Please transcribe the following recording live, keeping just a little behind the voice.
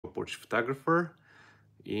portrait photographer,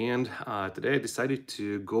 and today I decided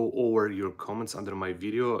to go over your comments under my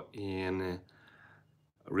video and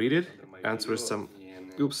read it, answer some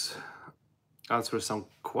answer some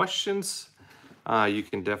questions. You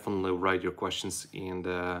can definitely write your questions in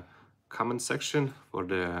the comment section for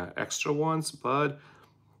the extra ones, but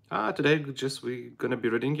today we're gonna be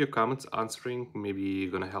reading your comments, answering, maybe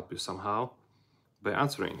gonna help you somehow by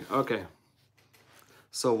answering. Okay.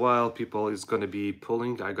 So while people is gonna be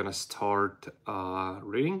pulling, I'm gonna start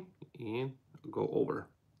reading and go over.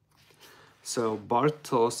 So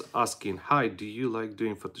Bartos asking, hi, do you like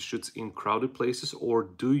doing photo shoots in crowded places or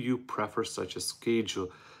do you prefer such a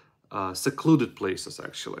schedule, secluded places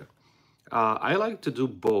actually? I like to do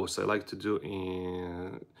both. I like to do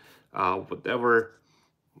in whatever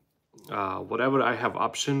I have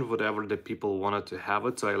option, whatever the people wanted to have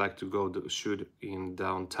it. So I like to go shoot in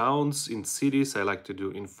downtowns, in cities. I like to do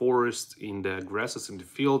in forests, in the grasses, in the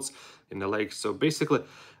fields, in the lakes. So basically,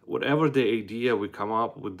 whatever the idea we come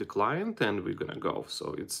up with the client, and we're gonna go.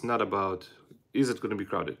 So it's not about is it gonna be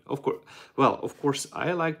crowded? Of course. Well, of course,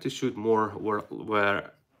 I like to shoot more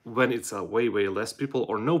where when it's a way less people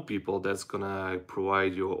or no people, that's gonna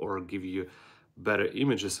provide you or give you better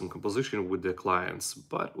images and composition with the clients.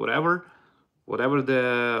 But whatever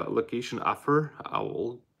the location offer, I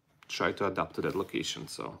will try to adapt to that location.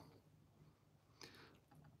 So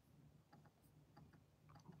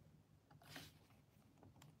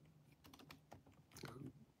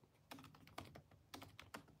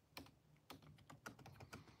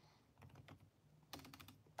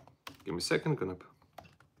give me a second, gonna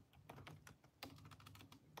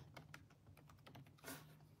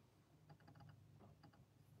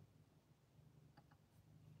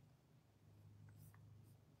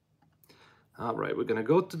all right, we're gonna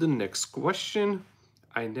go to the next question.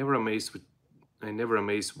 I never amazed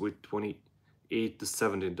with 28 to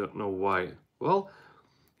 70, don't know why. Well,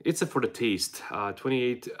 it's for the taste.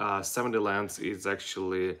 28 70 lens is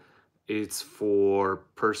actually, it's for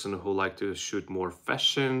person who like to shoot more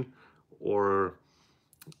fashion, or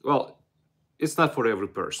well, it's not for every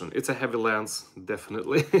person. It's a heavy lens,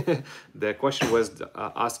 definitely. The question was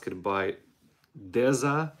asked by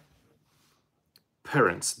Deza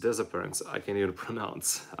Parents. I can't even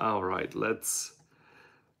pronounce. All right, let's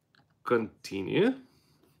continue.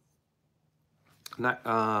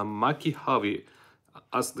 Maki Javi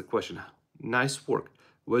asked the question. Nice work.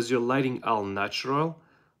 Was your lighting all natural?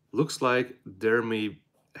 Looks like there may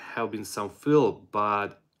have been some fill,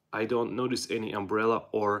 but I don't notice any umbrella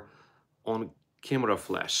or on camera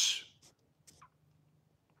flash.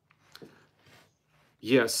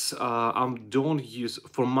 Yes, don't use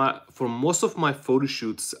for most of my photo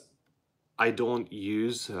shoots. I don't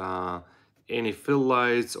use any fill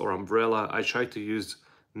lights or umbrella. I try to use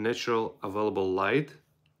natural available light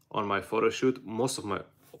on my photo shoot.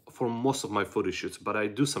 For most of my photo shoots, but I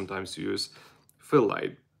do sometimes use fill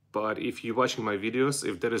light. But if you're watching my videos,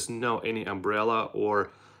 if there is no any umbrella or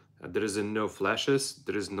there is no flashes,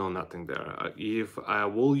 there is no nothing there. If I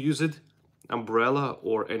will use it, umbrella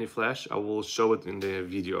or any flash, I will show it in the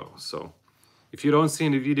video. So if you don't see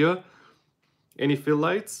in the video any fill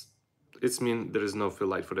lights, it's mean there is no fill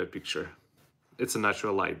light for that picture. It's a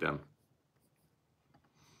natural light then.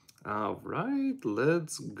 All right,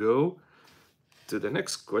 let's go to the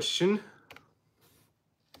next question.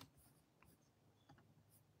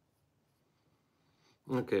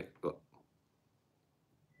 Okay,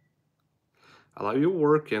 allow your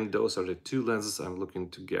work, and those are the two lenses I'm looking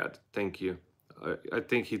to get. Thank you. I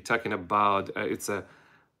think he's talking about it's a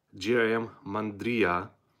GRM Mandria.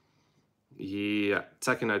 Yeah,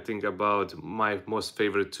 talking I think about my most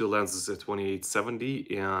favorite two lenses, a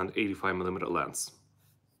 2870 and 85mm lens.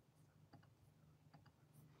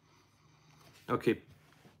 Okay,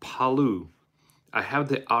 Palu. I have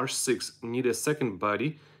the R6, need a second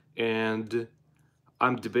body, and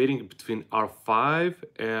I'm debating between R5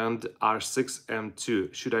 and R6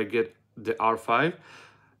 M2. Should I get the R5?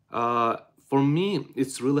 For me,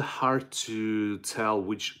 it's really hard to tell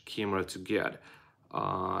which camera to get.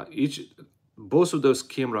 Both of those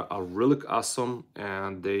cameras are really awesome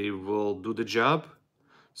and they will do the job.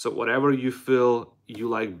 So whatever you feel you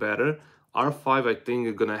like better, R5 I think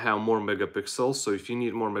is gonna have more megapixels. So if you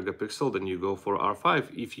need more megapixel, then you go for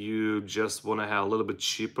R5. If you just wanna have a little bit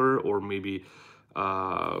cheaper or maybe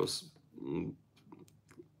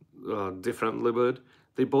different little bit,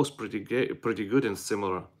 they both pretty good and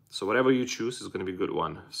similar. So whatever you choose is gonna be a good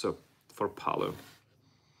one. So for Paolo.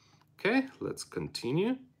 Okay, let's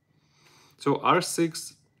continue. So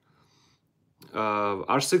R6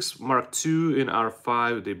 Mark II and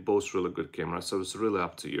R5, they both really good cameras, so it's really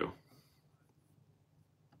up to you.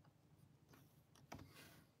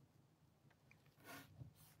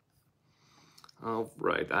 All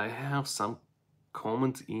right, I have some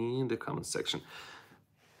comment in the comment section.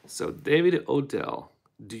 So David Odell,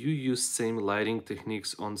 do you use same lighting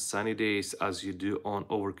techniques on sunny days as you do on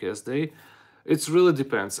overcast day? It really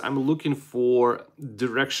depends. I'm looking for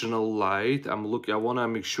directional light. I want to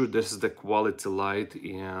make sure this is the quality light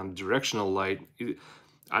and directional light.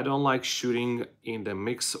 I don't like shooting in the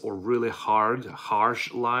mix or really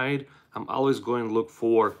harsh light. I'm always going to look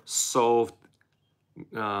for soft,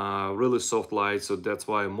 really soft light. So that's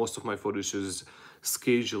why most of my photos is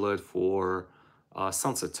scheduled for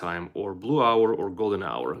sunset time or blue hour or golden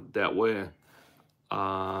hour. That way,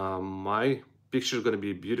 my picture is going to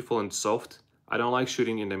be beautiful and soft. I don't like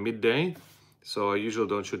shooting in the midday, so I usually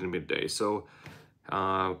don't shoot in midday. So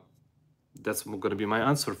uh, that's going to be my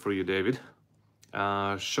answer for you, David.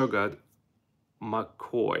 Shogad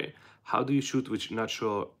McCoy, how do you shoot with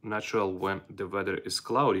natural when the weather is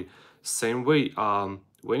cloudy? Same way.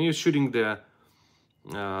 When you're shooting the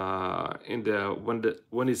in the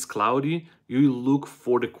when it's cloudy, you look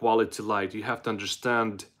for the quality light. You have to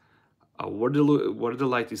understand where the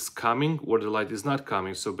light is coming, where the light is not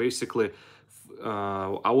coming. So basically,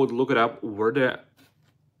 I would look it up where the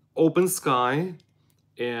open sky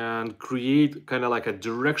and create kind of like a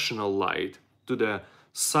directional light to the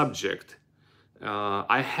subject.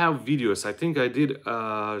 I have videos. I think I did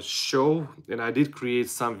show and I did create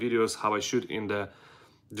some videos how I shoot in the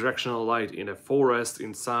directional light in a forest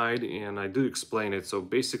inside, and I do explain it. So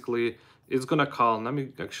basically, it's gonna call. Let me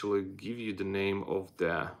actually give you the name of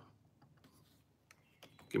the.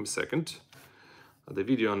 Give me a second. The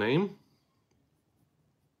video name.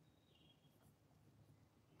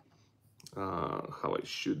 How I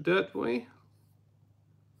shoot that way.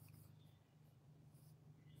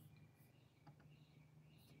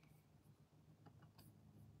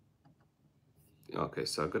 Okay,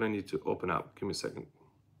 so I'm gonna need to open up. Give me a second.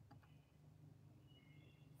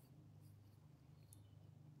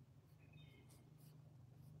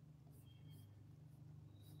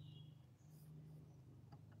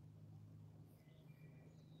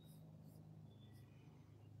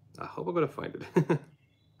 I hope I'm gonna find it.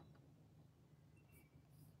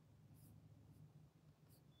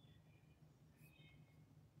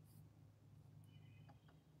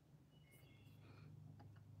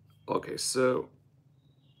 Okay, so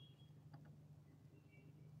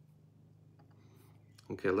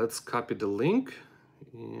okay, let's copy the link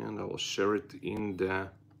and I will share it in the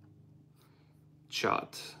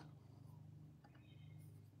chat.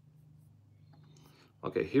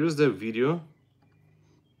 Okay, here's the video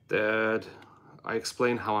that I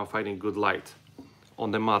explain how I'm finding good light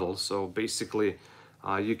on the model. So basically,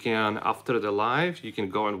 you can, after the live, you can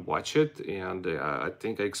go and watch it. And I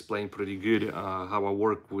think I explained pretty good how I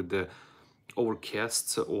work with the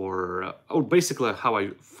overcasts or basically how I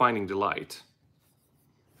finding the light.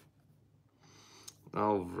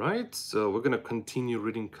 All right, so we're gonna continue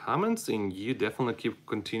reading comments, and you definitely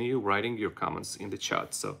continue writing your comments in the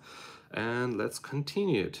chat. So, and let's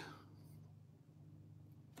continue it.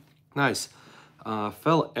 Nice.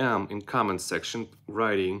 Fel M in comment section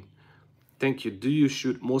writing, thank you. Do you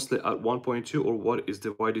shoot mostly at 1.2 or what is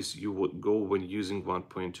the widest you would go when using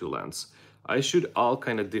 1.2 lens? I shoot all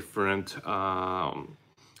kind of different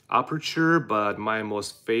aperture, but my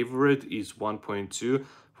most favorite is 1.2.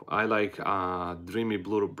 I like dreamy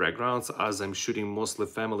blue backgrounds as I'm shooting mostly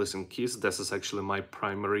families and kids. This is actually my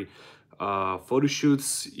primary photo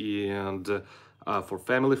shoots, and for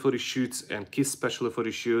family photo shoots and kids especially photo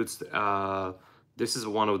shoots, this is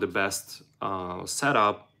one of the best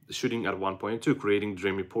setup shooting at 1.2, creating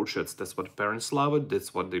dreamy portraits. That's what parents love it.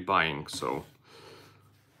 That's what they're buying. So,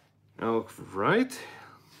 all right.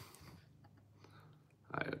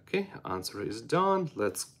 Okay, answer is done.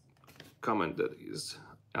 Let's comment that is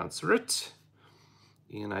answer it.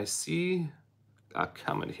 And I see a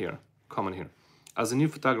comment here. As a new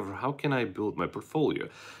photographer, how can I build my portfolio?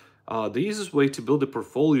 The easiest way to build a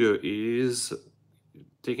portfolio is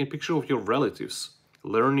taking a picture of your relatives,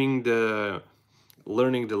 learning the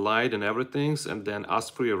light and everything, and then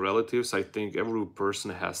ask for your relatives. I think every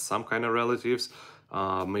person has some kind of relatives.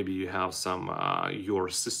 Maybe you have some your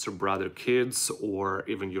sister, brother, kids, or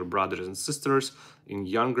even your brothers and sisters in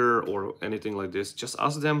younger or anything like this. Just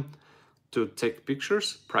ask them to take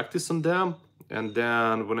pictures, practice on them, and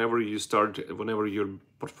then whenever your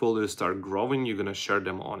portfolio start growing, you're gonna share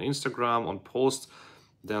them on Instagram, on posts.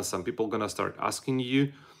 Then some people gonna start asking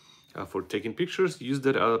you for taking pictures. Use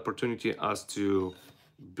that opportunity as to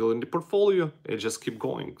building the portfolio and just keep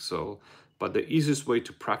going. So, but the easiest way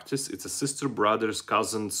to practice, it's a sister, brothers,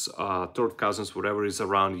 cousins, third cousins, whatever is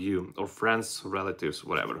around you, or friends, relatives,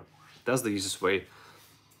 whatever. That's the easiest way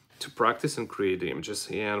to practice and create the images.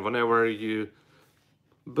 And whenever you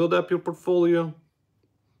build up your portfolio,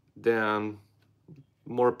 then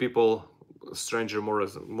more people,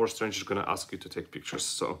 more strangers gonna ask you to take pictures.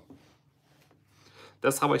 So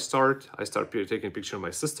that's how I start. I start taking pictures of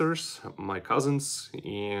my sisters, my cousins,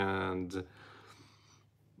 and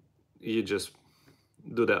you just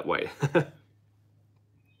do that way.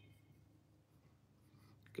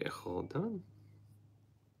 Okay, hold on.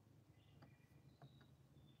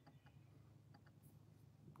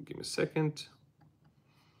 Give me a second.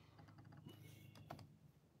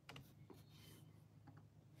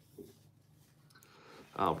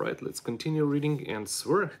 All right, let's continue reading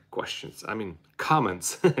answer questions. I mean,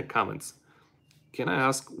 comments. Comments. Can I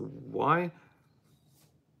ask why?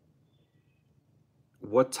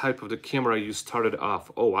 What type of the camera you started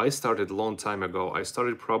off? Oh, I started a long time ago. I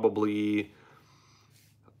started probably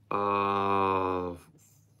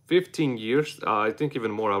 15 years. I think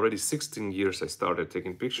even more, already 16 years I started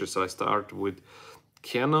taking pictures. So I started with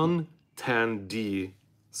Canon 10D.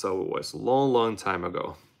 So it was a long, long time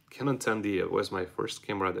ago. Canon 10D, it was my first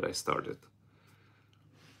camera that I started.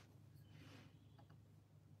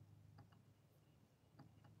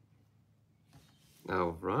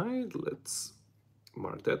 All right, let's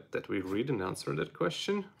mark that we read and answer that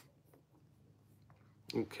question.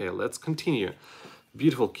 Okay, let's continue.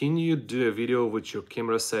 Beautiful. Can you do a video with your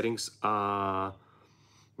camera settings? No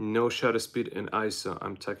shutter speed and ISO.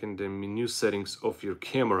 I'm checking the menu settings of your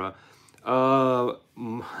camera.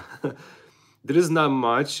 There is not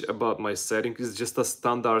much about my settings. It's just a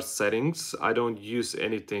standard settings. I don't use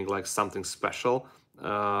anything like something special.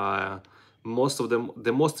 Most of them,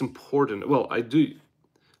 the most important, well,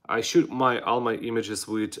 I shoot all my images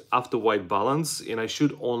with after white balance, and I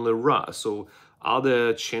shoot only RAW. So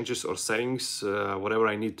other changes or settings, whatever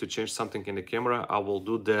I need to change something in the camera, I will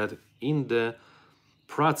do that in the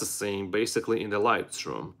processing, basically in the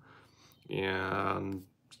Lightroom. And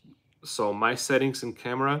so my settings in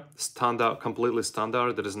camera, standard, completely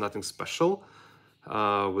standard. There is nothing special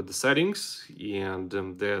with the settings. And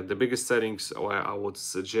the biggest settings I would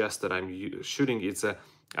suggest that I'm shooting,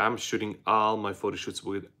 I'm shooting all my photo shoots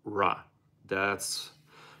with RAW.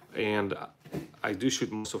 And I do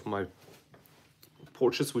shoot most of my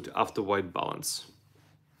portraits with after white balance.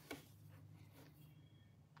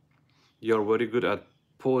 You're very good at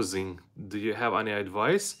posing. Do you have any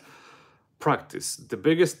advice? Practice. The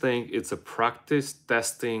biggest thing is a practice,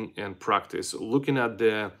 testing, and practice. Looking at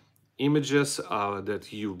the images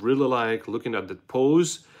that you really like, looking at the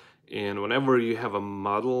pose, and whenever you have a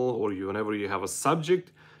model or whenever you have a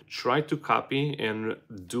subject, try to copy and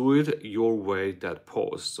do it your way, that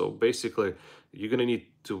pose. So basically, you're gonna need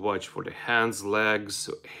to watch for the hands, legs,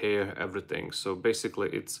 hair, everything. So basically,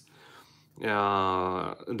 it's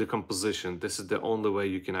the composition. This is the only way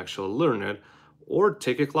you can actually learn it. Or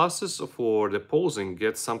take a classes for the posing.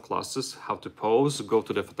 Get some classes how to pose. Go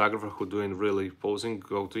to the photographer who doing really posing.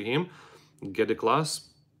 Go to him, get a class,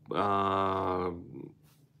 and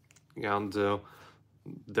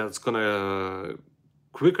that's gonna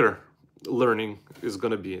quicker learning is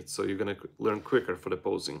gonna be it. So you're gonna learn quicker for the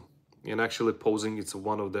posing. And actually, posing is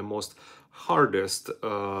one of the most hardest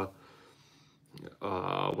what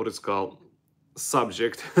it's called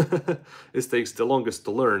subject. It takes the longest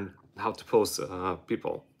to learn how to pose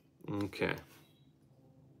people. Okay.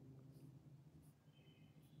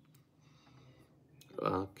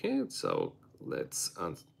 Okay, so let's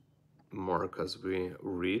mark as we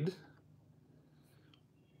read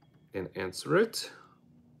and answer it.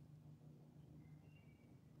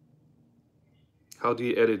 How do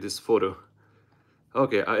you edit this photo?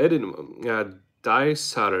 Okay, I edit Die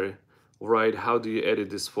Sutter. Right, how do you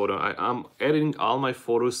edit this photo? I'm editing all my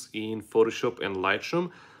photos in Photoshop and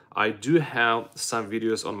Lightroom. I do have some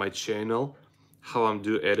videos on my channel how I'm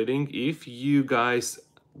do editing. If you guys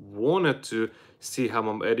wanted to see how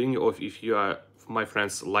I'm editing, or if you are my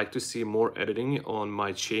friends like to see more editing on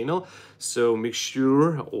my channel, so make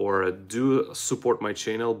sure or do support my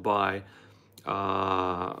channel by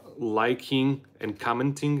liking and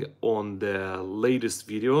commenting on the latest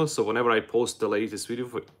video. So whenever I post the latest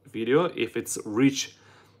video, if it's reach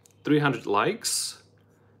 300 likes,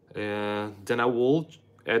 then I will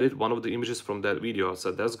edit one of the images from that video.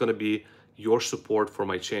 So that's gonna be your support for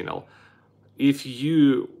my channel. If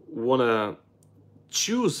you wanna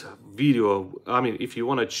choose video, if you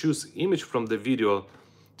wanna choose image from the video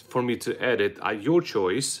for me to edit, your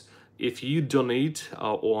choice. If you donate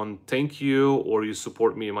on thank you, or you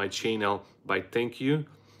support me in my channel by thank you,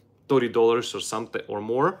 $30 or something or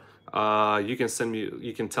more, you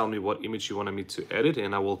can tell me what image you wanted me to edit,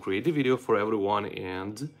 and I will create the video for everyone.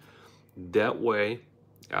 And that way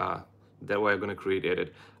That way I'm gonna create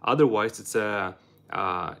edit. Otherwise, it's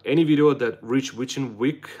any video that reach within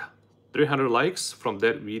week 300 likes. From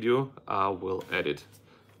that video, I will edit,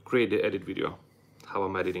 create the edit video, how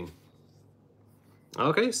I'm editing.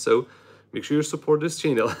 Okay, so make sure you support this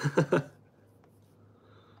channel.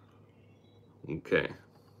 Okay.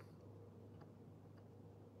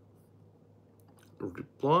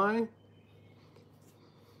 Reply.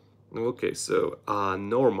 Okay, so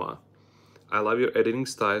Norma, I love your editing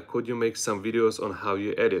style. Could you make some videos on how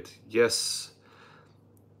you edit? Yes,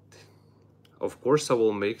 of course I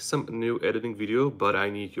will make some new editing video, but I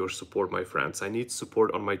need your support, my friends. I need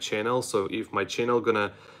support on my channel. So if my channel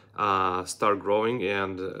gonna start growing,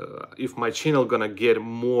 and if my channel gonna get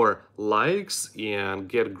more likes and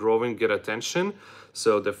get growing, get attention,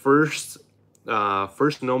 so the first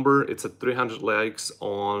number, it's a 300 likes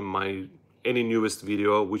on my any newest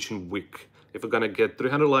video within week. If I'm gonna get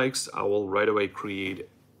 300 likes, I will right away create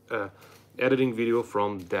editing video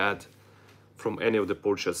from that, from any of the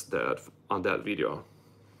purchase that on that video.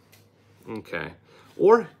 Okay,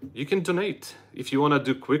 or you can donate if you want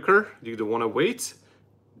to do quicker. You don't want to wait,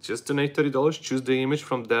 just donate $30. Choose the image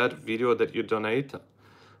from that video that you donate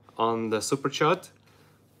on the super chat,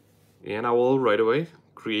 and I will right away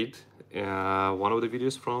create one of the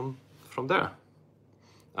videos from there.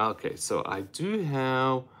 Okay, so I do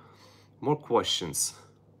have more questions.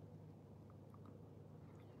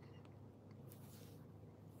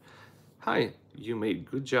 Hi, you made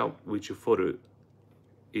good job with your photo.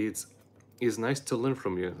 It's nice to learn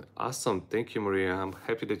from you. Awesome, thank you, Maria. I'm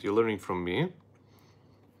happy that you're learning from me.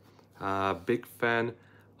 Big fan,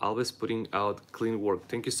 always putting out clean work.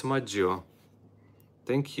 Thank you so much, Gio.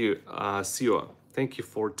 Thank you, Sio. Thank you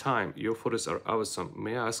for time. Your photos are awesome.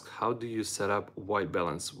 May I ask, how do you set up white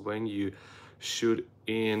balance when you shoot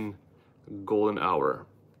in golden hour?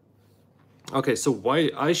 Okay, so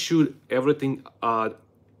why I shoot everything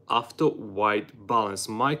after white balance.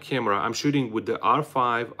 My camera, I'm shooting with the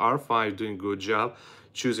R5 doing good job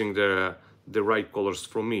choosing the right colors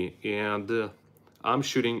for me, and I'm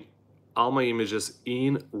shooting all my images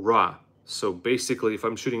in RAW. So basically, if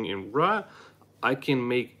I'm shooting in RAW, I can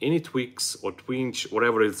make any tweaks or twinge,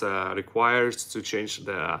 whatever is required to change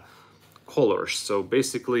the colors. So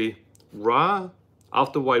basically, RAW,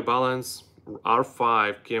 after white balance,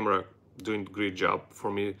 R5 camera doing great job for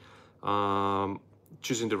me,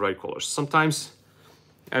 choosing the right colors. Sometimes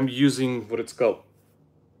I'm using what it's called.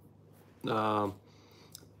 Let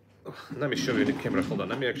me show you the camera. Hold on.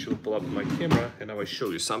 Let me actually pull up my camera and I will show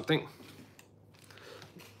you something.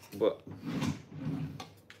 But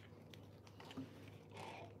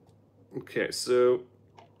okay, so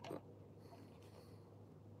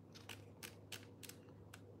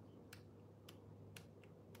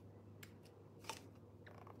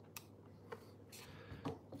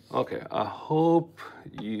okay, I hope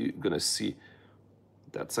you're gonna see.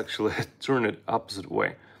 That's actually turn it opposite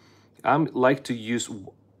way. I like to use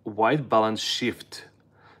white balance shift.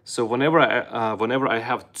 So whenever I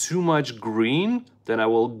have too much green, then I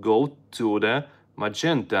will go to the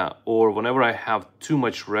magenta, or whenever I have too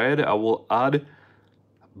much red, I will add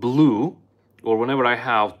blue, or whenever I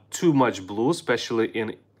have too much blue, especially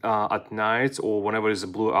in at night or whenever it's a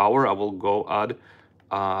blue hour, I will go add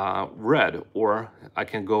red, or I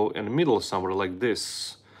can go in the middle somewhere like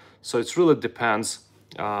this. So it really depends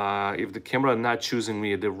if the camera not choosing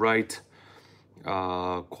me the right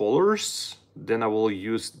colors, then I will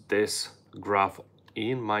use this graph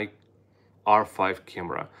in my R5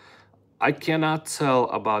 camera. I cannot tell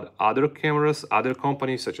about other cameras, other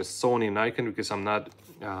companies such as Sony and Nikon, because I'm not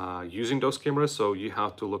using those cameras. So you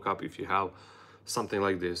have to look up if you have something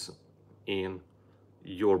like this in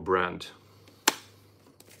your brand.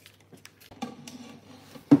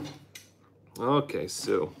 Okay,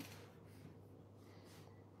 so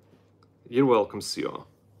you're welcome, Sio.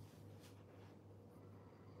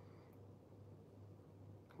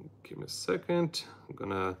 Give me a second. I'm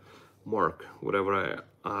gonna mark whatever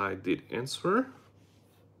I did answer.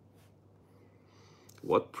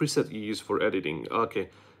 What preset you use for editing? Okay,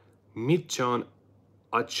 Mitchan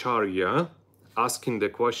Acharya asking the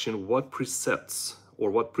question, what presets or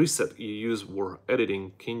what preset you use for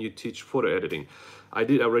editing? Can you teach photo editing? I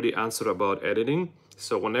did already answer about editing.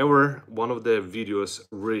 So whenever one of the videos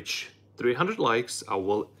reach 300 likes, I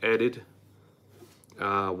will edit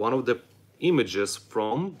one of the images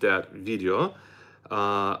from that video.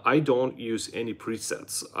 I don't use any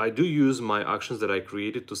presets. I do use my actions that I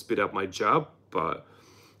created to speed up my job, but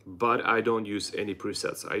I don't use any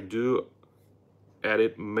presets. I do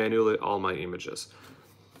edit manually all my images.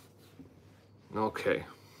 Okay.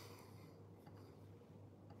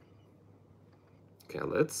 Okay,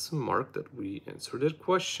 let's mark that we answered that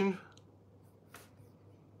question.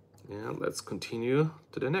 And let's continue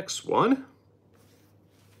to the next one.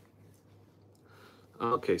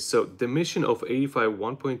 Okay, so the mission of 85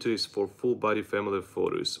 1.2 is for full body family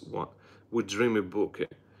photos with dreamy bouquet.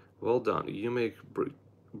 Well done. You make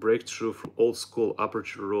breakthrough from old school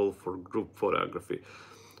aperture roll for group photography.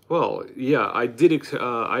 Well, yeah, I did it.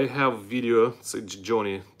 I have video. So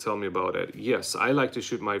Johnny, tell me about it. Yes, I like to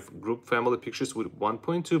shoot my group family pictures with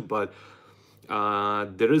 1.2, but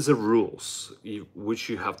there is a rules which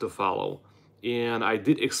you have to follow, and I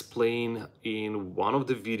did explain in one of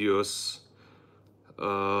the videos,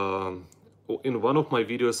 um, in one of my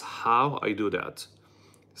videos, how I do that.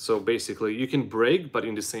 So basically, you can break, but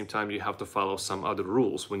in the same time, you have to follow some other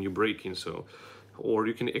rules when you break in. So, or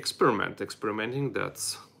you can experiment. Experimenting,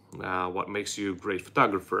 that's what makes you a great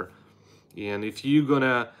photographer. And if you're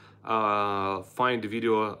gonna find the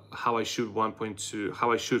video how I shoot 1.2,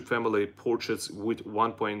 how I shoot family portraits with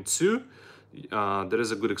 1.2, there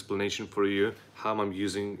is a good explanation for you how I'm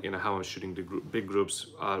using and how I'm shooting the big groups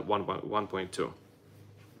 1.2.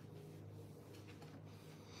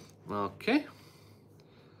 Okay,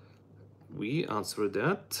 we answered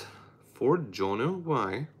that for Jonah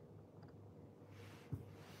Y.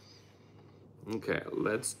 Okay,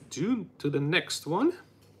 let's do to the next one.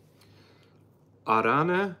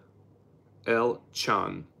 Arana L.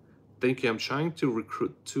 Chan. Thank you. I'm trying to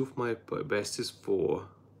recruit two of my besties for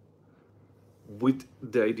with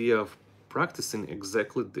the idea of practicing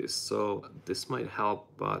exactly this. So this might help,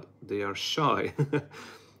 but they are shy.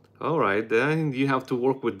 All right, then you have to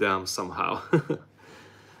work with them somehow.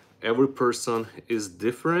 Every person is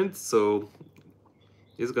different, so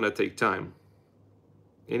it's gonna take time.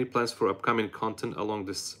 Any plans for upcoming content along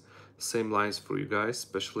this same lines for you guys,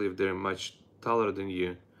 especially if they're much taller than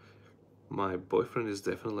you? My boyfriend is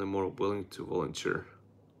definitely more willing to volunteer.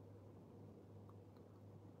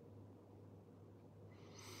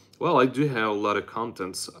 Well, I do have a lot of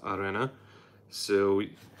contents, Arena, so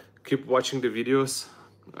keep watching the videos.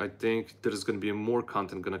 I think there's gonna be more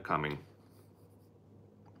content gonna coming.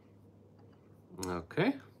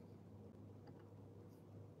 Okay.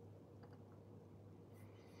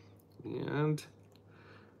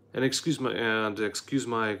 And excuse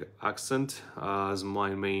my accent, as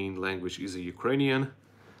my main language is Ukrainian,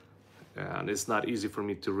 and it's not easy for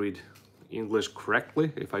me to read English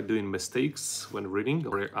correctly. If I doing mistakes when reading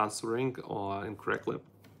or answering or incorrectly,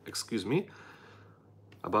 excuse me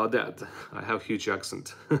about that. I have huge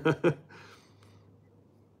accent.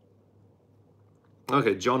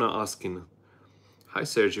 Okay, Jonah asking, hi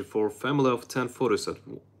Sergio, for family of 10 photos at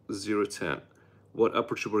 0:10, what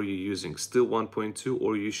aperture were you using? Still 1.2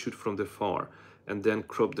 or you shoot from the far and then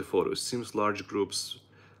crop the photos? Seems large groups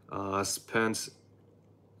spans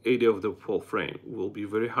 80 of the full frame. Will be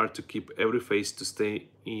very hard to keep every face to stay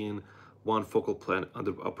in one focal plane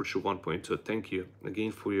under aperture 1.2. Thank you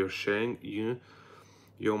again for your sharing.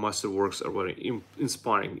 Your masterworks are very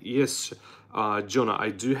inspiring. Yes, Jonah, I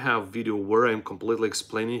do have video where I'm completely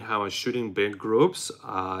explaining how I'm shooting big groups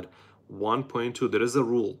at 1.2. There is a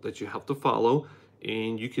rule that you have to follow,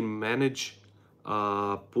 and you can manage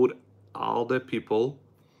put all the people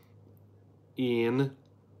in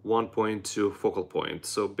 1.2 focal point.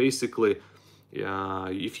 So basically,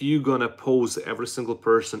 if you're gonna pose every single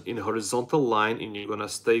person in a horizontal line and you're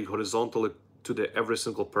gonna stay horizontally to the every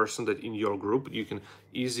single person that in your group, you can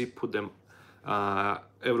easily put them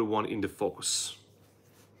everyone in the focus.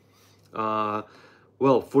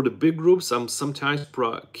 Well, for the big groups, I'm sometimes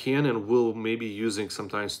can and will maybe using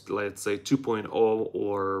sometimes, let's say 2.0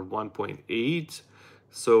 or 1.8.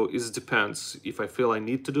 So it depends. If I feel I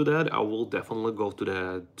need to do that, I will definitely go to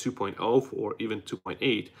the 2.0 or even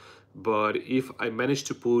 2.8. But if I manage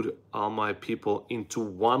to put all my people into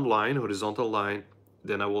one line, horizontal line,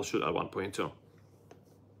 then I will shoot at 1.2.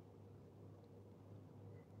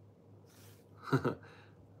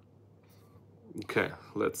 Okay,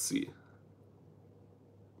 let's see.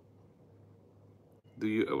 Do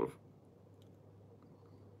you ever...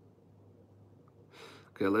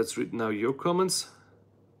 Okay, let's read now your comments.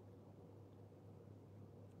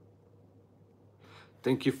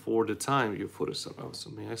 Thank you for the time you put us up. So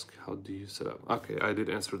may I ask, how do you set up? Okay, I did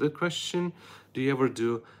answer that question. Do you ever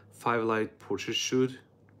do 5-light portrait shoot?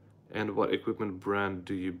 And what equipment brand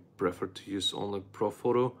do you prefer to use? Only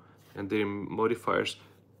Profoto and their modifiers?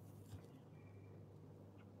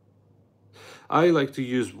 I like to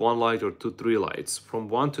use 1 light or 2-3 lights. From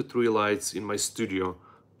 1 to 3 lights in my studio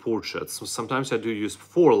portraits. So sometimes I do use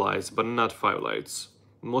 4 lights, but not 5 lights.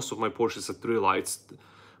 Most of my portraits are 3 lights,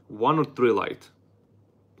 1 or 3 light,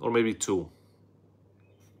 or maybe 2.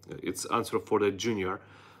 It's answer for the junior.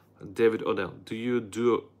 David Odell, do you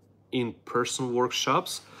do in-person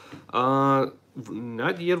workshops?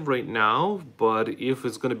 Not yet right now, but if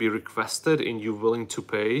it's gonna be requested and you're willing to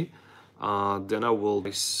pay, then I will.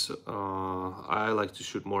 I like to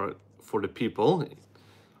shoot more for the people,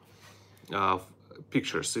 uh,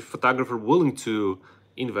 pictures. If photographer willing to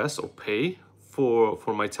invest or pay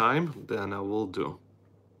for my time, then I will do.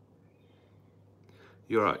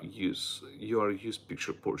 You are use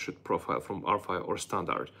picture portrait profile from R5 or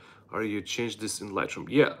standard. Are you change this in Lightroom?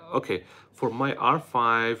 Yeah, okay. For my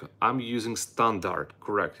R5, I'm using standard,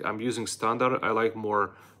 correct. I'm using standard. I like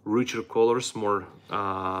more richer colors, more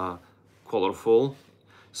colorful.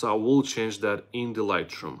 So I will change that in the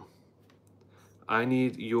Lightroom. I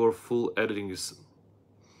need your full editing,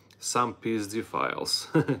 some PSD files.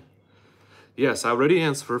 Yes, I already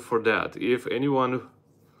answered for that. If anyone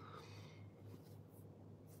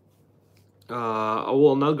I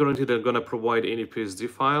will not guarantee they're gonna provide any PSD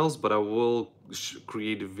files, but I will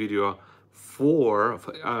create a video for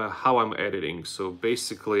how I'm editing. So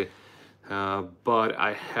basically, but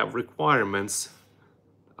I have requirements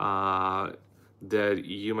that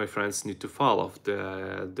you, my friends, need to follow.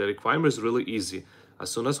 The requirement is really easy.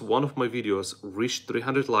 As soon as one of my videos reach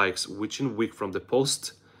 300 likes within a week from the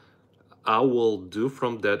post, I will do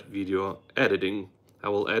from that video editing. I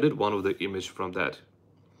will edit one of the image from that.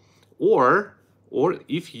 Or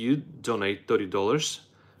if you donate $30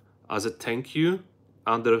 as a thank you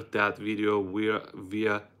under that video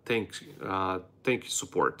via thank you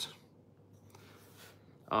support.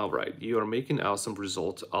 All right, you are making awesome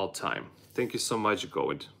results all time. Thank you so much,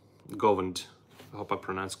 Govind. I hope I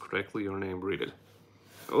pronounced correctly your name. Read it.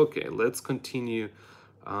 Okay, let's continue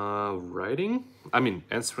answering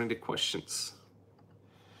the questions.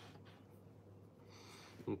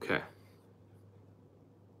 Okay.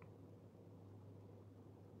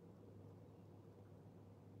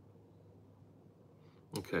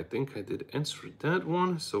 Okay, I think I did answer that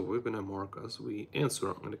one, so we're gonna mark as we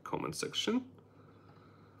answer in the comment section.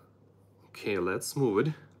 Okay, let's move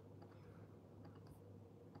it.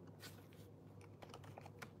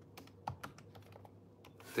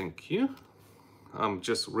 Thank you. I'm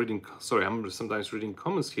just reading, sorry, I'm sometimes reading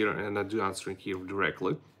comments here and I do answering here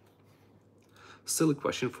directly. Silly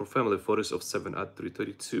question for family photos of 7 at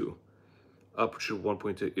 332. Aperture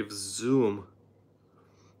 1.8. If zoom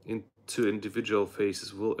into individual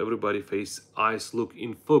faces, will everybody face eyes look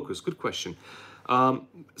in focus? Good question.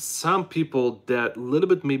 Some people that little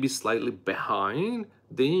bit maybe slightly behind,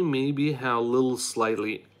 they maybe have a little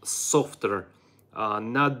slightly softer,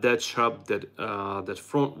 not that sharp that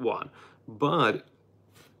front one, but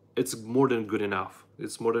it's more than good enough.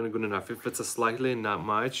 It's more than good enough. If it's a slightly not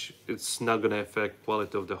much, it's not gonna affect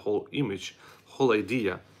quality of the whole image, whole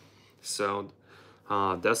idea. So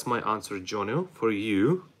that's my answer, Jono, for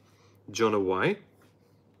you. Jonah White.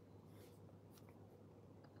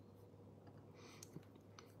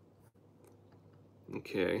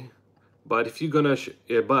 Okay, but if you're gonna,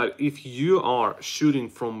 but if you are shooting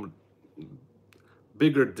from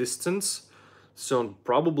bigger distance, so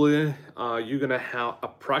probably you're gonna have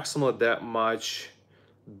approximately that much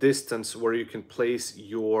distance where you can place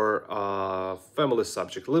your family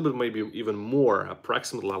subject. A little bit, maybe even more,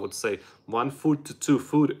 approximately, I would say 1 foot to 2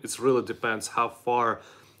 foot. It really depends how far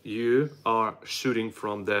you are shooting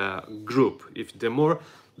from the group. If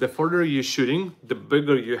the further you're shooting, the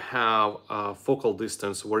bigger you have focal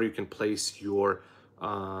distance where you can place your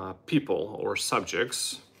people or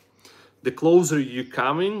subjects. The closer you're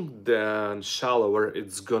coming, then shallower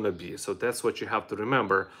it's gonna be. So that's what you have to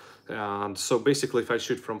remember. And so basically, if I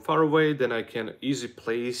shoot from far away, then I can easily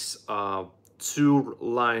place 2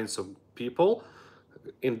 lines of people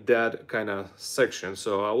in that kind of section.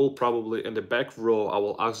 So I will probably, in the back row, I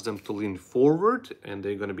will ask them to lean forward and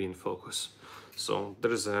they're gonna be in focus. So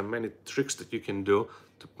there's many tricks that you can do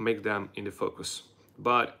to make them in the focus.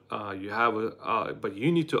 But but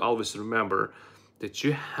you need to always remember that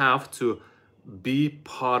you have to be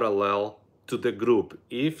parallel to the group.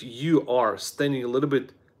 If you are standing a little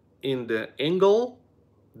bit in the angle,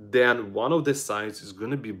 then one of the sides is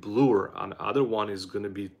going to be blur and the other one is going to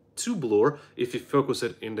be too blur if you focus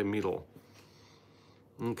it in the middle.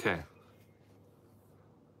 Okay.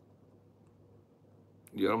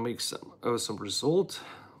 You'll make some result.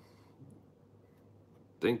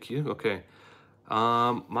 Thank you. Okay.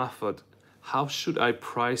 Mahfad, how should I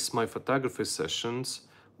price my photography sessions?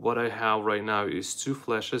 What I have right now is 2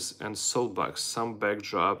 flashes and softbox, some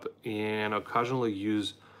backdrop, and occasionally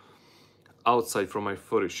use outside for my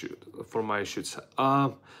photo shoot, for my shoots.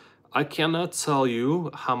 I cannot tell you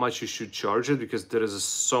how much you should charge it because there is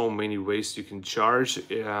so many ways you can charge,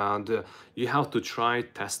 and you have to try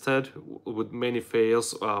test it with many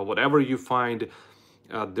fails. Whatever you find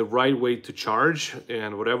the right way to charge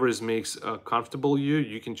and whatever is makes comfortable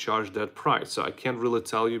you can charge that price. So I can't really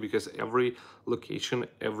tell you because every location,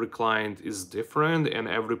 every client is different and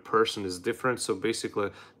every person is different. So basically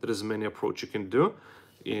there is many approach you can do,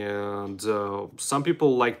 and some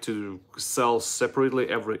people like to sell separately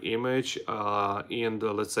every image in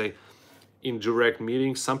the, let's say, in direct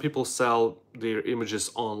meetings. Some people sell their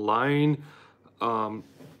images online.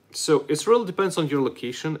 So it really depends on your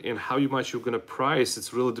location and how much you're gonna price.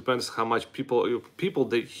 It really depends how much people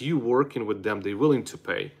that you working with them they're willing to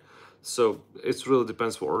pay. So it really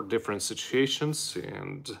depends for different situations,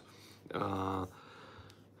 and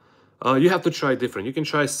you have to try different. You can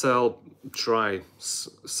sell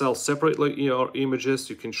separately your images.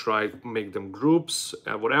 You can try make them groups,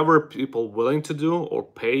 and whatever people willing to do or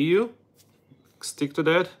pay you, stick to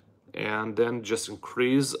that, and then just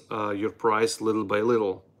increase your price little by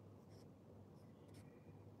little.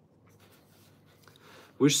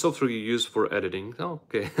 Which software you use for editing?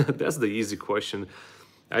 Okay, that's the easy question.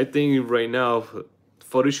 I think right now,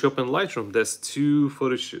 Photoshop and Lightroom. That's the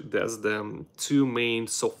two main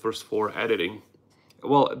softwares for editing.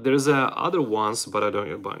 Well, there's other ones, but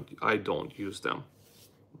I don't use them.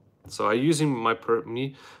 So I using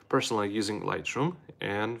me personally using Lightroom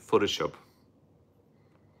and Photoshop.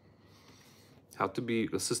 How to be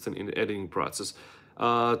consistent in the editing process.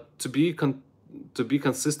 To be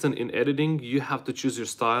consistent in editing, you have to choose your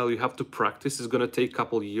style. You have to practice. It's gonna take a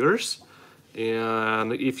couple years,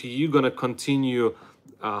 and if you're gonna continue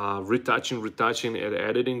retouching and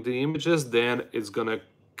editing the images, then it's gonna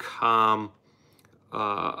come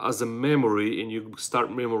as a memory, and you start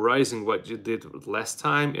memorizing what you did last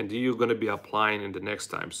time, and you're gonna be applying in the next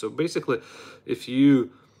time. So basically, if you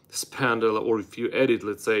spend or if you edit,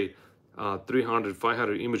 let's say 300,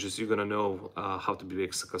 500 images, you're gonna know how to be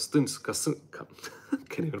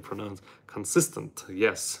can't even pronounce consistent.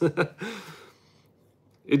 Yes,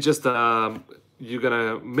 it just you're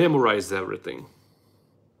gonna memorize everything.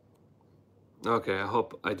 Okay, I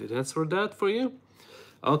hope I did answer that for you.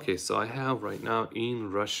 Okay, so I have right now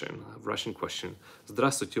in Russian question.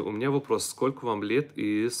 Здравствуйте, у меня вопрос. Сколько вам лет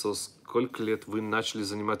и со сколько лет вы начали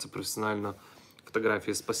заниматься профессионально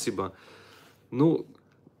фотографией? Спасибо. Ну,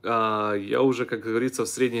 я уже, как говорится, в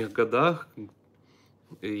средних годах,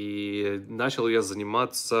 и начал я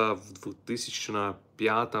заниматься в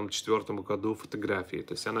 2005-2004 году фотографией.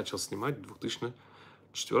 То есть я начал снимать в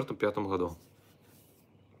 2004-2005 году.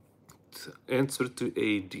 Answer to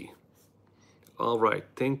AD. All right,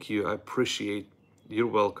 thank you. I appreciate. You're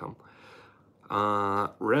welcome.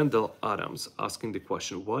 Randall Adams asking the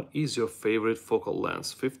question, what is your favorite focal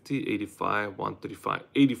length? 50, 85, 135,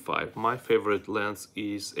 85. My favorite lens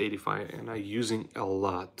is 85, and I'm using a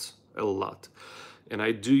lot. And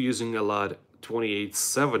I do using a lot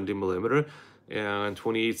 28-70 millimeter, and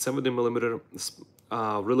 28-70 millimeter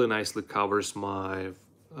really nicely covers my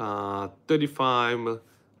 35,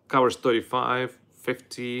 covers 35,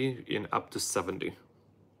 50, and up to 70.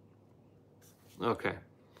 Okay.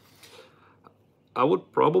 I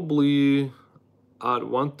would probably add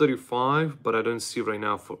 135, but I don't see right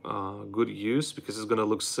now for good use because it's gonna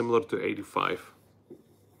look similar to 85.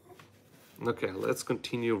 Okay, let's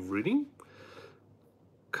continue reading.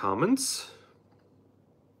 Comments.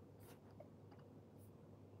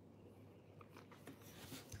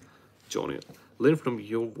 Johnny, learn from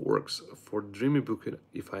your works. For Dreamy Book,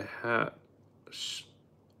 if I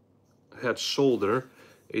had shoulder,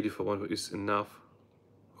 85 is enough.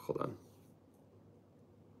 Hold on.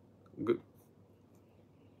 Good.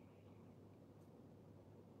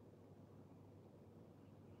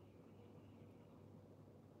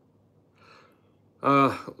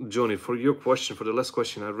 Johnny, for your question, for the last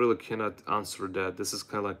question, I really cannot answer that. This is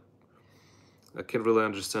kind of like, I can't really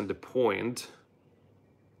understand the point.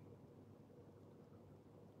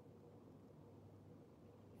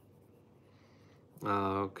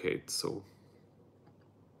 Okay, so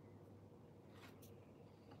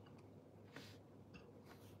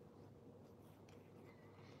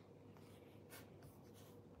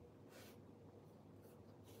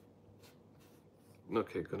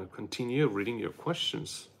okay, gonna continue reading your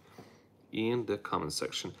questions in the comment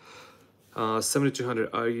section.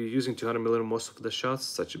 7200, are you using 200 millimeter most of the shots?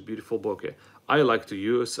 Such a beautiful bokeh. I like to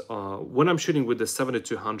use when I'm shooting with the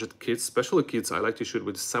 7200 kits, especially kits, I like to shoot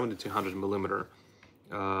with 7200 millimeter,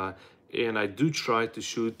 and I do try to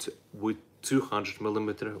shoot with 200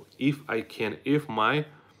 millimeter if I can. If my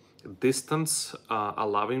distance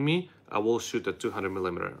allowing me, I will shoot at 200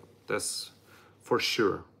 millimeter. That's for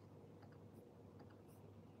sure.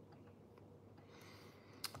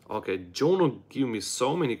 Okay, Jonah give me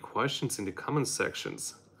so many questions in the comment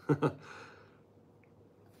sections.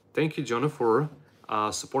 Thank you, Jonah, for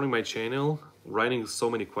supporting my channel, writing so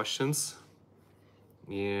many questions.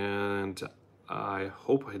 And I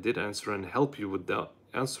hope I did answer and help you with the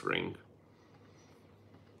answering.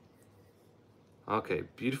 Okay,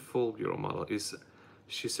 beautiful girl model. Is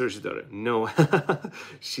she searched that? No.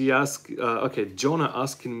 She asked, okay, Jonah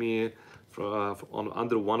asking me on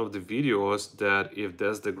under one of the videos that if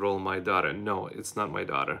that's the girl my daughter. No, it's not my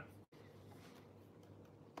daughter.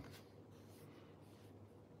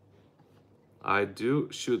 I do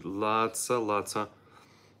shoot lots of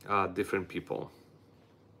different people.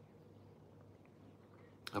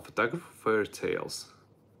 A photographer for fairy tales.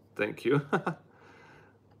 Thank you.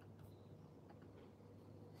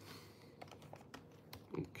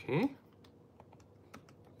 Okay.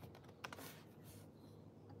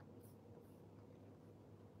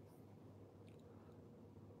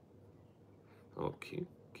 Okay,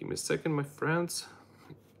 give me a second, my friends.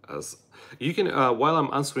 As you can, while I'm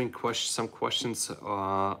answering some questions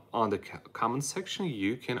on the comment section,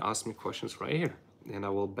 you can ask me questions right here, and I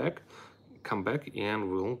will come back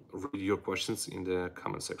and we'll read your questions in the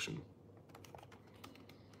comment section.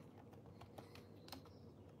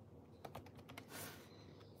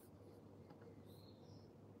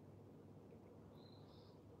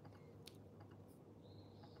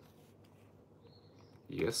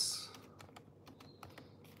 Yes.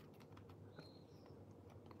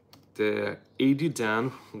 The 80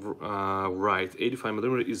 Dan, right,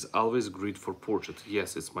 85mm is always great for portrait.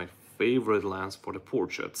 Yes, it's my favorite lens for the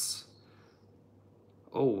portraits.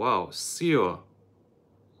 Oh wow, CEO,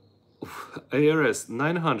 ARS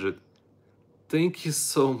 900. Thank you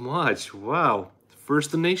so much. Wow,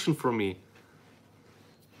 first donation for me.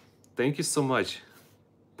 Thank you so much.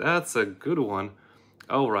 That's a good one.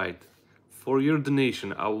 All right, for your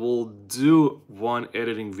donation, I will do one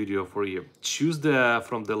editing video for you. Choose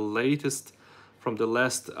from the last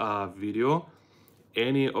video,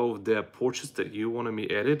 any of the portraits that you want me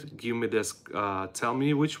edit. Give me this, tell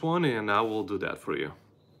me which one, and I will do that for you.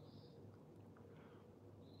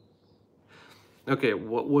 Okay,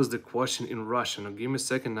 what was the question in Russian? Now, give me a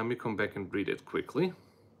second, let me come back and read it quickly.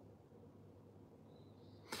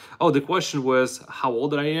 Oh, the question was how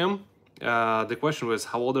old I am. The question was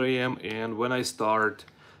how old I am and when I start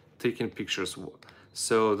taking pictures.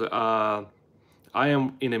 So I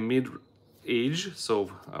am in a mid-age, so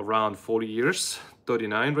around 40 years,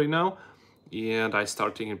 39 right now, and I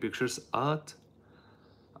start taking pictures at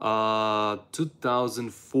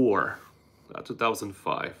 2004,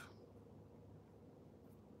 2005.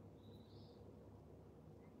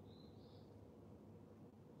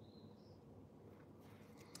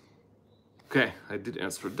 Okay, I did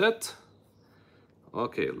answer that.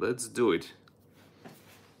 Okay, let's do it.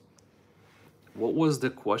 What was the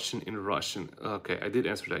question in Russian? Okay, I did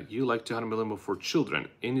answer that. You like 200mm for children.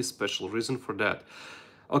 Any special reason for that?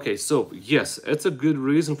 Okay, so yes, it's a good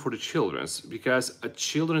reason for the children's because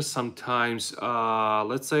children sometimes,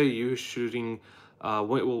 let's say you're shooting,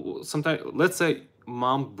 sometimes, let's say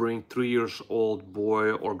mom bring 3 years old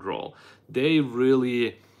boy or girl. They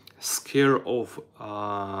really scared of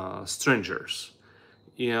strangers.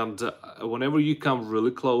 And whenever you come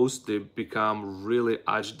really close, they become really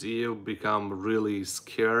agitated, become really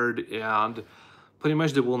scared, and pretty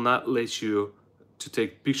much they will not let you to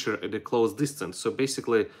take picture at a close distance. So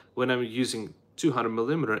basically, when I'm using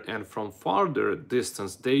 200mm and from farther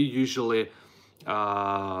distance, they usually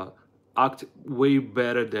act way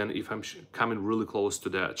better than if I'm coming really close to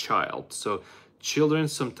the child. So children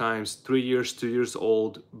sometimes 3 years, 2 years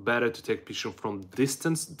old, better to take picture from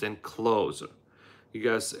distance than closer.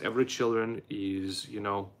 Because every children is, you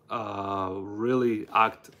know, really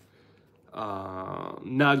act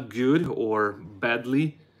not good or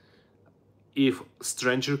badly if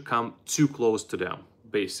stranger come too close to them.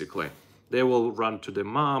 Basically, they will run to the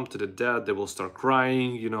mom, to the dad, they will start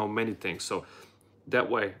crying, you know, many things. So that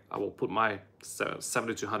way I will put my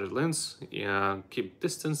 70-200 lens and keep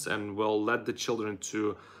distance and will let the children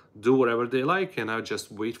to do whatever they like, and I'll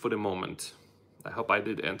just wait for the moment. I hope I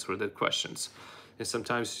did answer the questions. And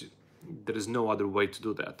sometimes there is no other way to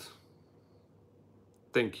do that.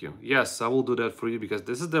 Thank you. Yes, I will do that for you because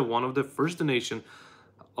this is the one of the first donation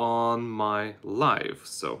on my live.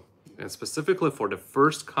 So, and specifically for the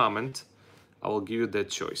first comment, I will give you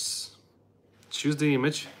that choice. Choose the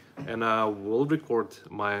image and I will record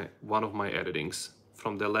one of my editings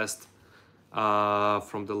from the last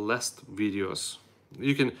videos.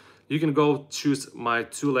 You can go choose my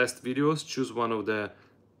 2 last videos, choose one of the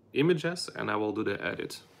images, and I will do the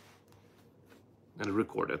edit and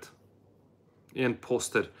record it and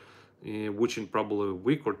post it, which in probably a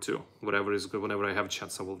week or two, whatever is good. Whenever I have a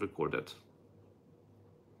chance, I will record it.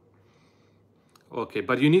 Okay,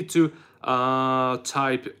 but you need to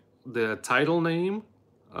type the title name,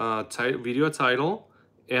 video title,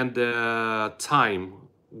 and the time,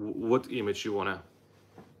 what image you wanna.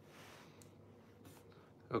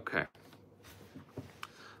 Okay.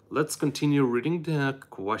 Let's continue reading the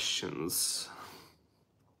questions.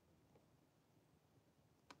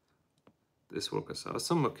 This work is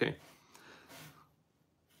awesome. Okay.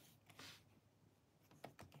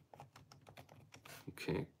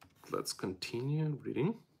 Okay, let's continue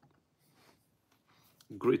reading.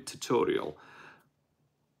 Grid tutorial.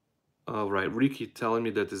 All right, Ricky telling me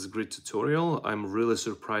that this grid tutorial. I'm really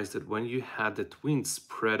surprised that when you had the twins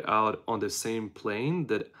spread out on the same plane,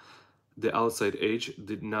 that the outside edge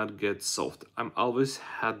did not get soft. I'm always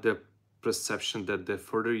had the perception that the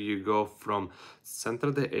further you go from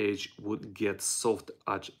center, the edge would get soft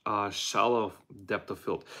at a shallow depth of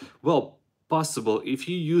field. Well, possible if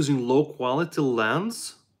you're using low quality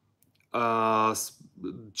lens,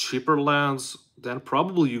 cheaper lens, then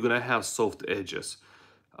probably you're gonna have soft edges.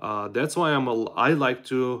 That's why I like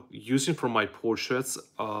to using for my portraits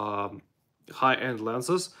high-end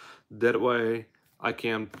lenses. That way I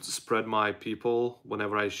can spread my people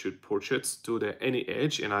whenever I shoot portraits to the any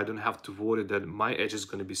edge, and I don't have to worry that my edge is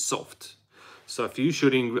going to be soft. So if you're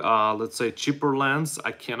shooting, let's say, cheaper lens,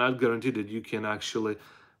 I cannot guarantee that you can actually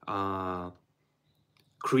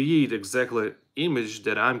create exactly image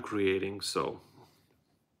that I'm creating. So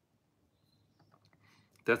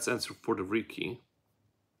that's answer for the Ricky.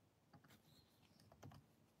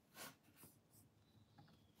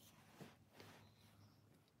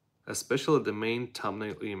 Especially the main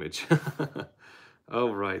thumbnail image.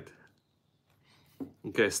 All right.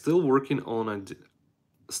 Okay, still working on I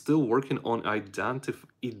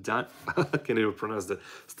can't even pronounce that.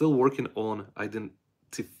 Still working on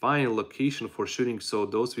identifying location for shooting, so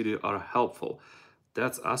those videos are helpful.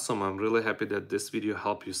 That's awesome. I'm really happy that this video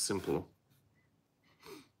helped you simple.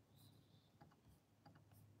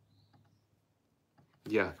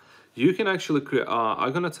 Yeah, you can actually create.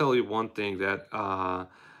 I'm gonna tell you one thing that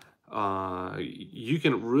you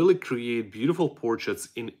can really create beautiful portraits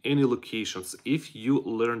in any locations if you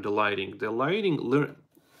learn the lighting. The lighting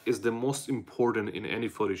is the most important in any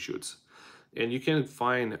photo shoots, and you can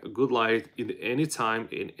find a good light in any time,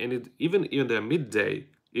 in any, even in the midday.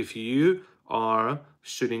 If you are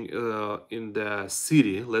shooting in the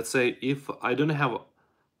city, let's say if I don't have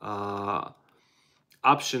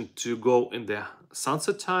option to go in the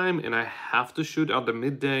sunset time and I have to shoot at the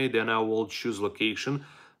midday, then I will choose location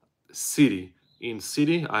city. In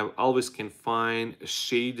city, I always can find a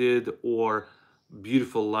shaded or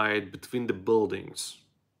beautiful light between the buildings.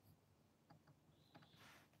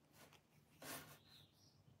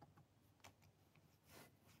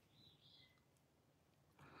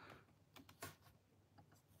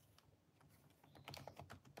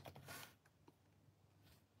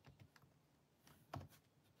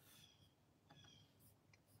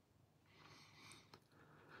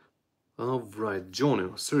 All right,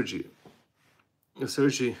 Jono, Sergey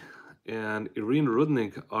and Irene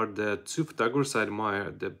Rudnik are the two photographers I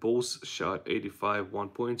admire that both shot 85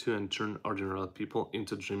 1.2 and turned ordinary people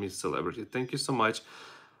into dreamy celebrity. Thank you so much.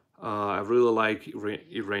 I really like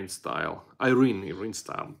Irene's style. Irene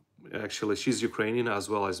style. Actually, she's Ukrainian as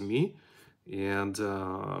well as me, and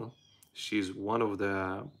she's one of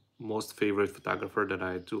the most favorite photographer that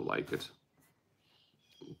I do like it.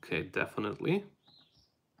 Okay, definitely.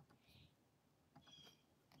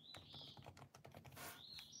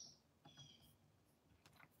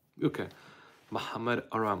 Okay, Mohammed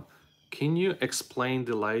Aram, can you explain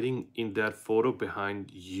the lighting in that photo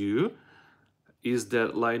behind you? Is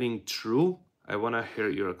that lighting true? I want to hear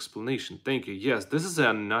your explanation. Thank you. Yes, this is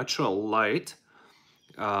a natural light,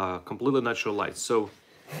 completely natural light. So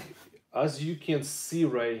as you can see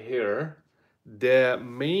right here, the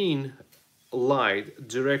main light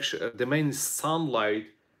direction, the main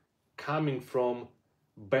sunlight coming from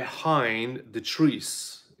behind the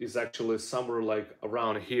trees is actually somewhere like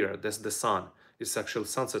around here. That's the sun. It's actually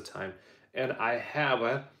sunset time. And I have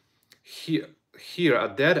a here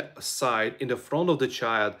at that side in the front of the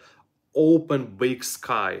child open big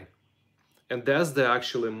sky, and that's the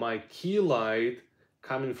actually my key light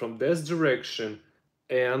coming from this direction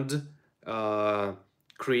and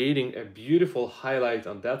creating a beautiful highlight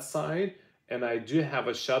on that side. And I do have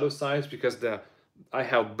a shadow side because I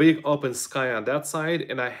have big open sky on that side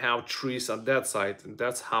and I have trees on that side, and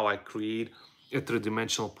that's how I create a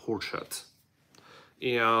three-dimensional portrait.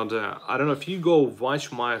 And I don't know if you go watch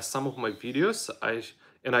some of my videos.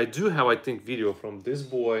 I do have, I think, video from this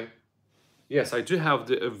boy. Yes, I do have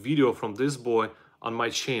a video from this boy on my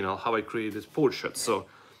channel, how I created this portrait. So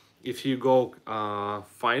if you go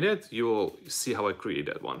find it, you will see how I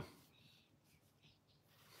created one.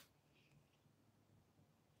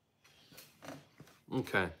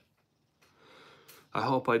 Okay. I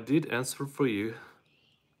hope I did answer for you.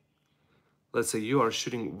 Let's say you are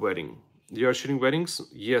shooting wedding. You are shooting weddings?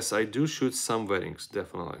 Yes, I do shoot some weddings,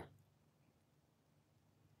 definitely.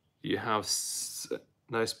 You have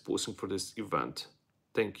nice posting for this event.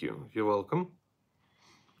 Thank you. You're welcome.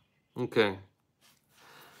 Okay.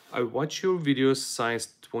 I watch your videos since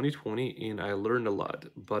 2020 and I learned a lot,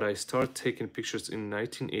 but I started taking pictures in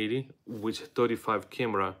 1980 with 35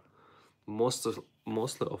 camera.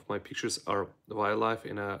 Mostly of my pictures are wildlife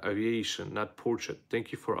and aviation, not portrait.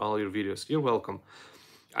 Thank you for all your videos. You're welcome.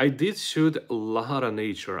 I did shoot a lot of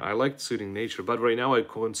nature. I liked shooting nature, but right now I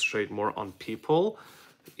concentrate more on people.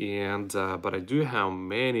 And but I do have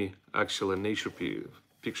many actually nature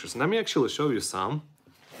pictures. Let me actually show you some.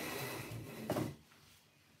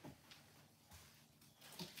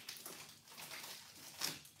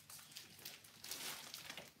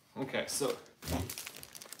 Okay, so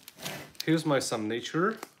here's my some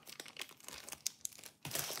nature.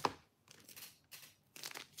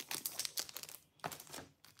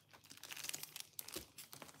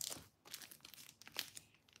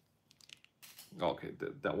 Okay,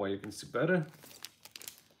 that way you can see better.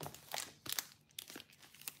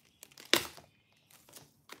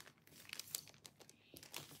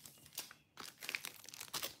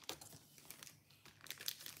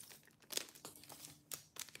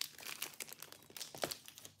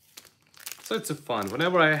 So it's a fun.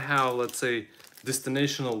 Whenever I have, let's say,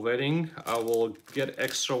 destinational wedding, I will get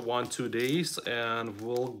extra 1-2 days and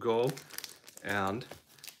we'll go and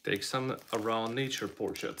take some around nature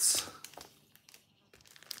portraits.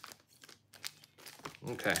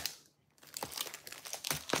 Okay.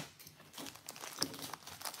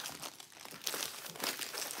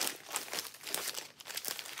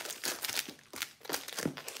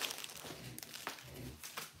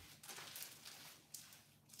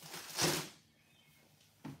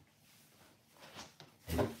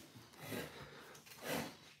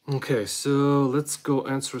 Okay, so let's go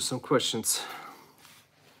answer some questions.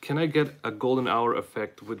 Can I get a golden hour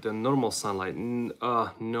effect with the normal sunlight?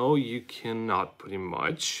 No, you cannot, pretty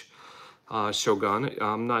much. Shogun,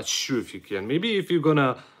 I'm not sure if you can. Maybe if you're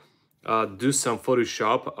gonna do some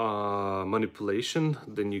Photoshop manipulation,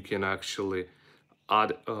 then you can actually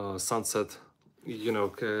add sunset, you know,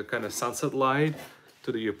 kind of sunset light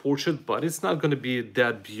to your portrait, but it's not gonna be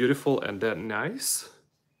that beautiful and that nice.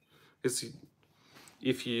 It's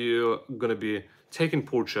if you're gonna be taking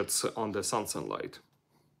portraits on the sunset light.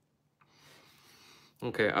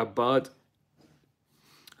 Okay, about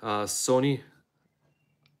Sony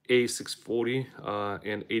A640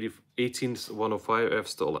 and 18105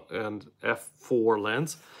 f-stop and f4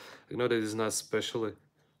 lens. I know that is not especially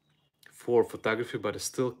for photography, but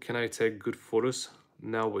still, can I take good photos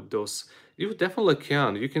now with those? You definitely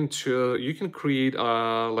can. You can create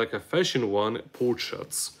like a fashion one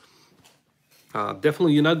portraits.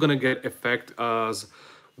 Definitely, you're not gonna get effect as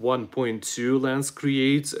 1.2 lens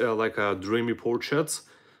creates like a dreamy portraits,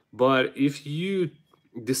 but if you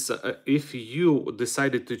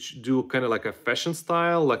decided to do kind of like a fashion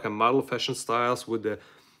style, like a model fashion styles with the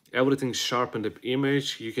everything sharp in the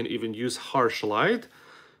image, you can even use harsh light.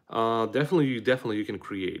 Definitely you can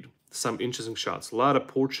create some interesting shots. A lot of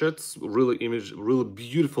portraits, really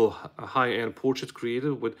beautiful high-end portrait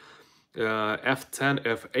created with f10,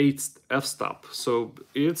 f8, f-stop. So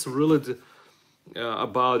it's really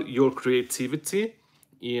about your creativity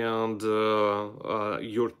and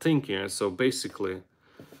your thinking. So basically,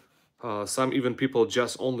 some even people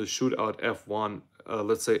just only shoot at f1,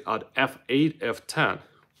 let's say at f8, f10.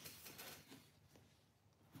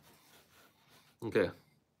 Okay.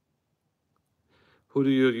 Who do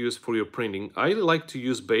you use for your printing? I like to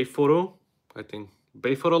use Bayphoto, I think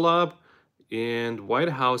Bayphoto Lab and White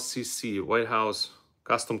House CC, White House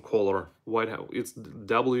Custom Color, White House. It's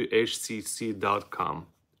whcc.com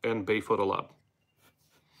and Bayphoto Lab.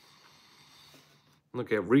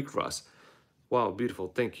 Okay, Rick Ross. Wow, beautiful.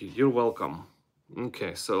 Thank you. You're welcome.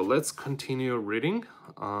 Okay, so let's continue reading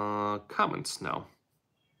comments now.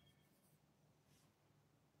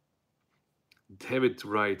 David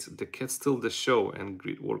writes, the cat still the show, and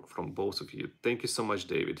great work from both of you. Thank you so much,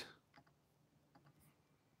 David.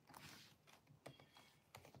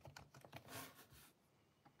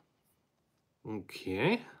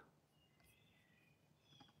 Okay.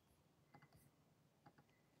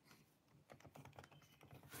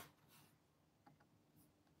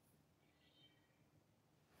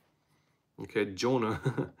 Okay, Jonah,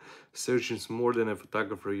 surgeon's more than a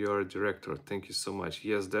photographer, you're a director. Thank you so much.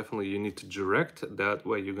 Yes, definitely you need to direct. That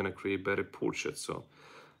way you're gonna create better portraits. So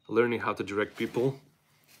learning how to direct people,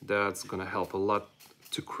 that's gonna help a lot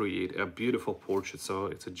to create a beautiful portrait. So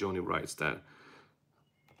it's a Joni writes that.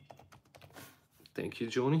 Thank you,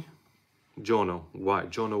 Joni. Jono, why?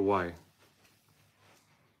 Jono, why?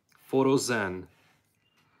 Photo Zen.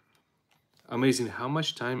 Amazing how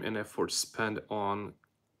much time and effort spent on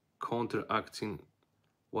counteracting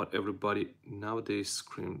what everybody nowadays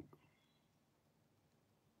scream.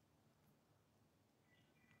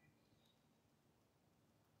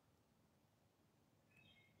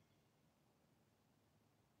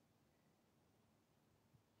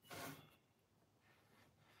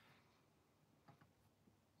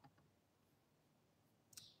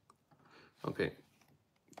 Okay,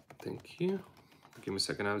 thank you. Give me a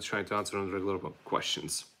second. I'm trying to answer on regular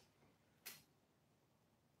questions.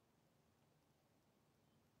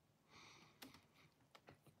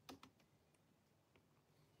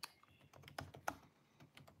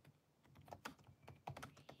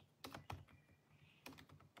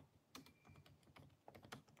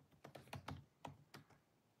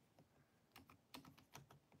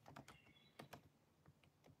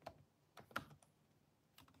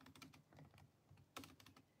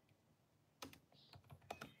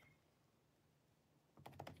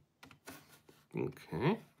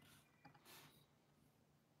 Okay.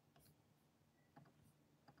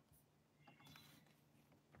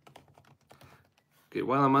 Okay,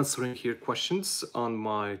 while I'm answering here questions on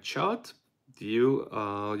my chat, you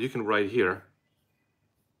can write here.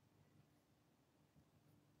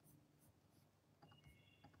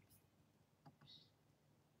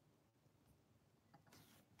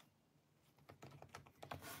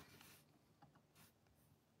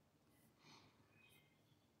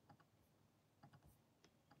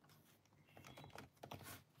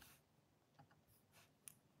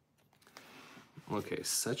 Okay,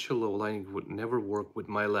 such a low lighting would never work with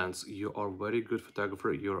my lens. You are very good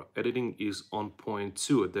photographer. Your editing is on point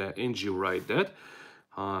too. The NG write that.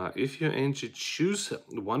 If you NG choose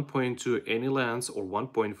 1.2 any lens or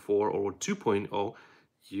 1.4 or 2.0,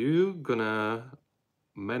 you're gonna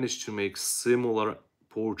manage to make similar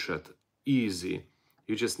portrait easy.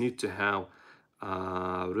 You just need to have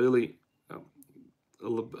really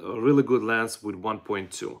a really good lens with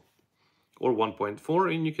 1.2 or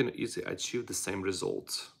 1.4 and you can easily achieve the same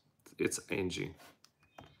results. It's NG.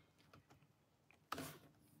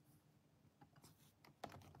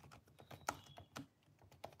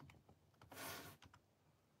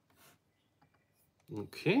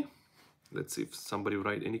 Okay, let's see if somebody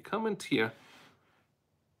write any comment here.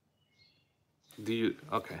 Do you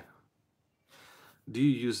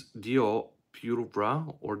use Dio Pura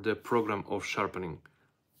or the program of sharpening?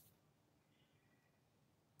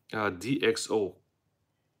 DxO.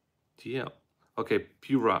 Yeah. Okay,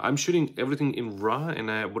 Pura. I'm shooting everything in RAW, and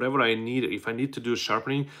whatever I need, if I need to do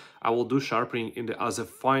sharpening, I will do sharpening in the as a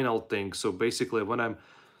final thing. So basically, when I'm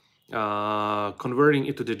converting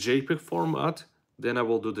it to the JPEG format, then I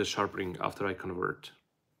will do the sharpening after I convert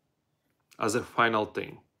as a final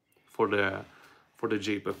thing for the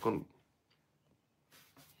JPEG.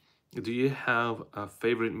 Do you have a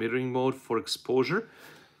favorite mirroring mode for exposure?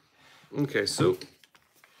 Okay, so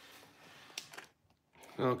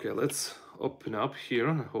okay, let's open up here.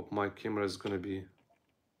 I hope my camera is gonna be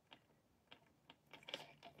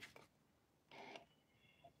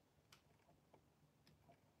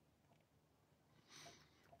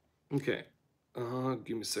okay.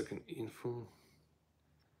 Give me a second. Info.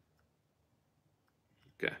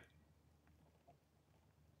 Okay.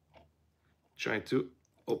 Trying to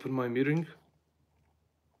open my mirroring.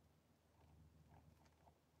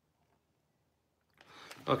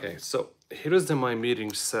 Okay, so here is my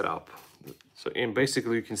mirroring setup. So and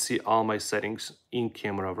basically you can see all my settings in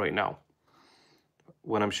camera right now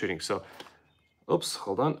when I'm shooting. So, oops,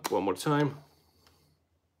 hold on, one more time.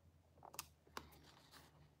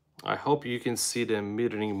 I hope you can see the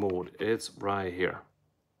mirroring mode. It's right here.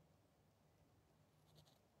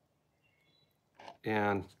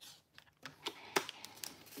 And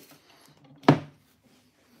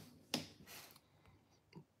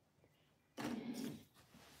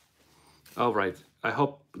all right, I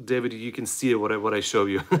hope, David, you can see what I show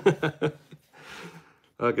you.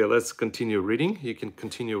 Okay, let's continue reading. You can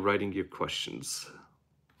continue writing your questions.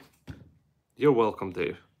 You're welcome,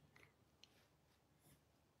 Dave.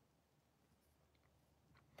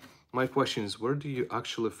 My question is, where do you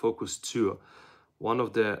actually focus to? One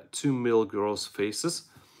of the two male girls' faces?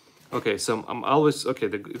 Okay, so I'm always, okay,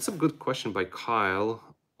 it's a good question by Kyle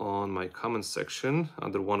on my comment section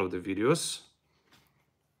under one of the videos.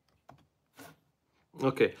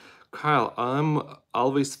 Okay, Kyle, I'm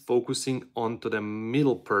always focusing onto the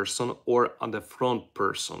middle person or on the front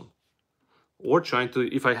person. Or trying to,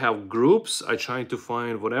 if I have groups, I try to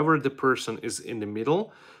find whatever the person is in the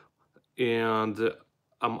middle, and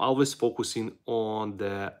I'm always focusing on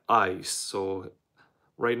the eyes. So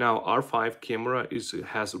right now, R5 camera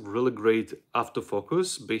has really great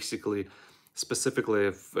autofocus. Basically,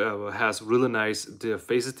 specifically has really nice the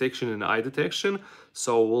face detection and eye detection.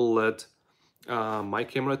 So we'll let my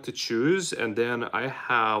camera to choose, and then I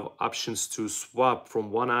have options to swap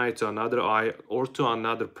from one eye to another eye or to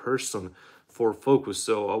another person for focus.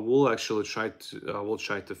 So I will actually try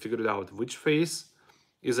to figure it out which face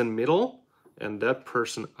is in middle, and that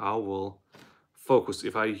person I will focus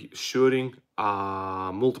if I shooting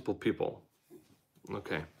multiple people.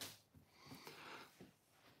 Okay.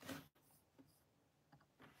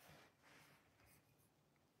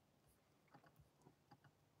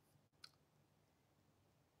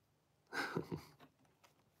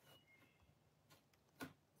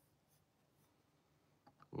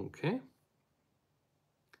 Okay.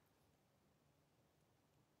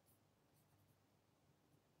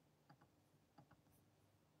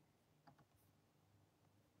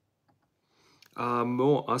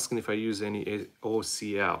 Mo asking if I use any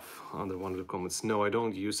OCF under one of the comments. No, I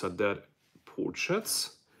don't use that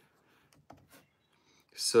portraits.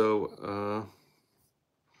 So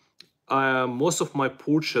most of my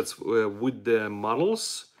portraits with the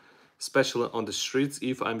models, especially on the streets,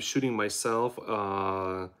 if I'm shooting myself,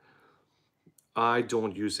 I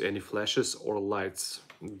don't use any flashes or lights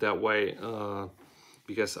that way,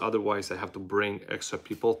 because otherwise I have to bring extra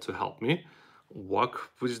people to help me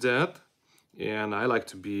work with that. And I like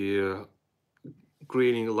to be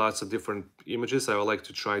creating lots of different images. I would like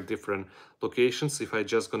to try different locations. If I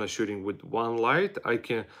just gonna shooting with one light, I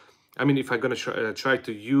mean, if I'm gonna try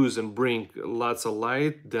to use and bring lots of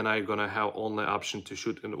light, then I'm gonna have only option to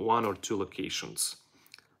shoot in one or two locations.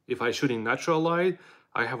 If I shoot in natural light,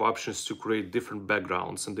 I have options to create different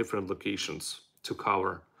backgrounds and different locations to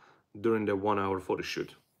cover during the 1 hour photo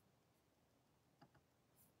shoot.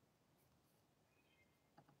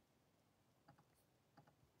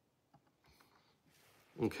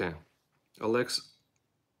 Okay, Oleg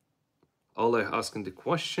asking the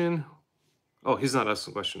question. Oh, he's not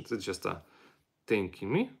asking questions. It's just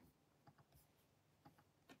thanking me.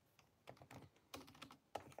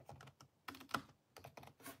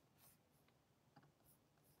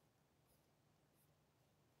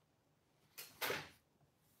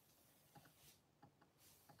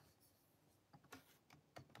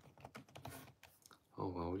 Oh,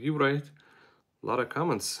 wow, you're right. A lot of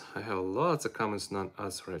comments. I have lots of comments not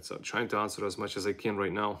answered, so I'm trying to answer as much as I can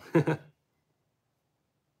right now.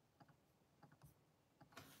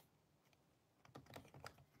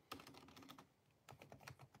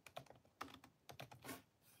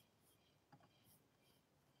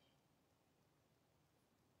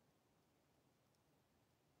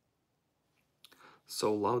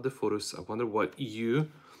 So love the photos. I wonder what your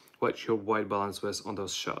white balance was on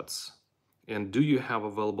those shots. And do you have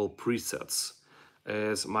available presets?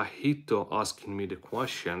 As Mahito asking me the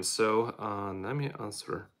question. So let me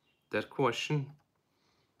answer that question.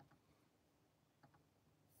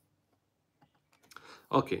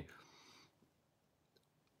 Okay.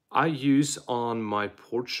 I use on my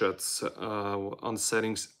portraits on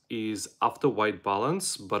settings is after white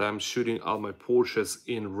balance, but I'm shooting all my portraits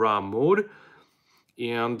in RAW mode,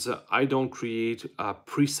 and I don't create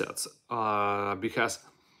presets because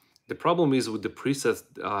the problem is with the presets,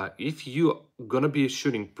 if you're gonna be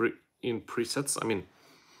shooting in presets, I mean,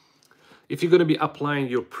 if you're gonna be applying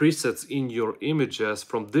your presets in your images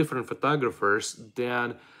from different photographers,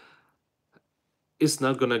 then it's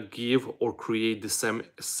not gonna give or create the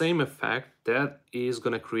same effect that is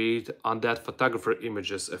gonna create on that photographer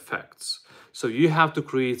images effects. So you have to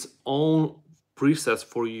create own presets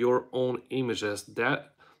for your own images.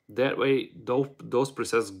 That way those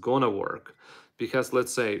presets gonna work. Because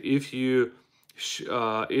let's say if you're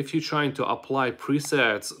trying to apply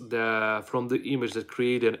presets from the image that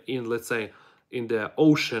created in, let's say, in the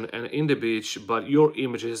ocean and in the beach, but your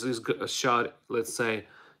images is shot, let's say,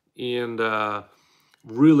 in the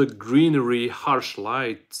really greenery harsh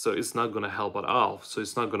light, so it's not gonna help at all, so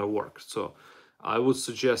it's not gonna work. So I would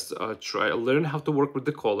suggest learn how to work with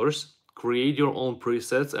the colors, create your own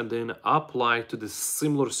presets, and then apply to the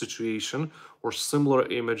similar situation or similar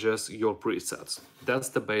images your presets. That's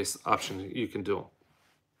the best option you can do.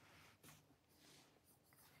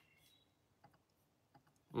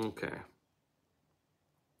 Okay.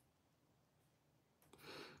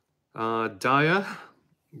 Daya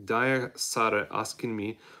Sara asking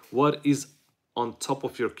me, what is on top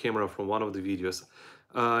of your camera from one of the videos?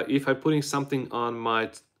 If I'm putting something on my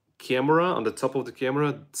camera, on the top of the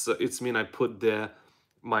camera, so it's mean I put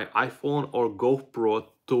my iPhone or GoPro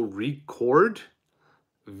to record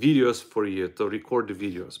videos for you, to record the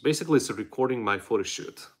videos. Basically, it's recording my photo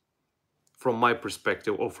shoot from my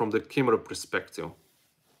perspective or from the camera perspective.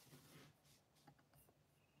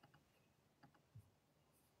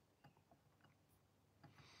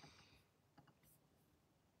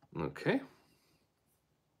 Okay.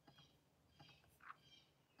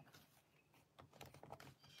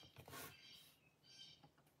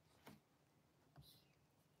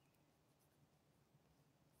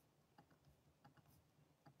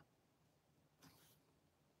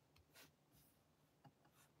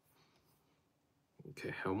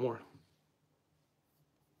 Okay, have more.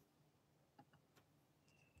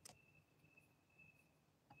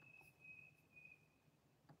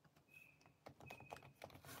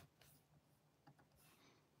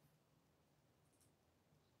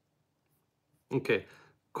 Okay,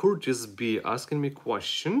 Curtis B asking me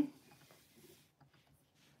question.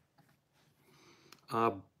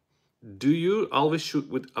 Uh, do you always shoot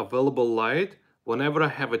with available light? Whenever I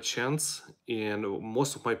have a chance, and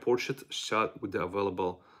most of my portraits shot with the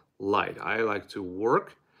available light. I like to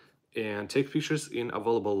work and take pictures in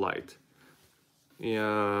available light.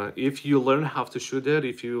 If you learn how to shoot that,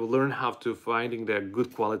 if you learn how to finding that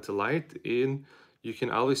good quality light in, you can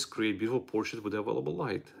always create beautiful portraits with available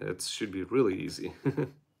light. It should be really easy.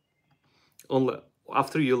 Only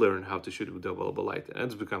after you learn how to shoot with available light,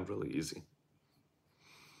 it's become really easy.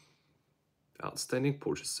 Outstanding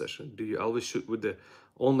portrait session. Do you always shoot with the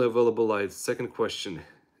only available light? Second question.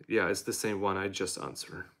 Yeah, it's the same one I just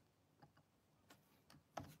answered.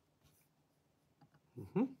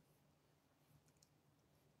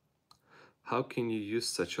 How can you use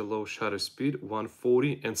such a low shutter speed,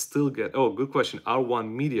 140, and still get... Oh, good question.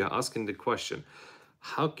 R1 Media asking the question.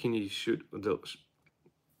 How can you shoot those?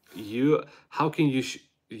 How can you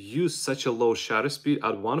use such a low shutter speed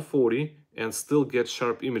at 140 and still get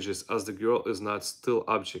sharp images as the girl is not still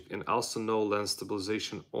object, and also no lens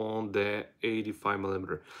stabilization on the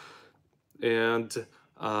 85mm? And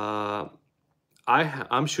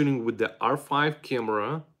I'm shooting with the R5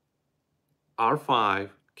 camera. R5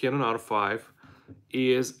 Canon R5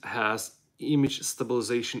 has image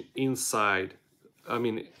stabilization inside. I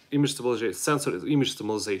mean, image stabilization, sensor image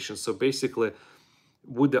stabilization. So basically,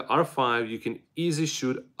 with the R5, you can easily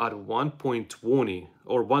shoot at 1.20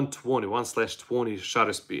 or 120, 1/20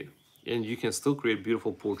 shutter speed, and you can still create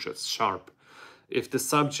beautiful portraits, sharp. If the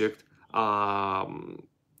subject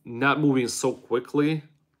not moving so quickly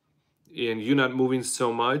and you're not moving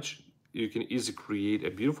so much, you can easily create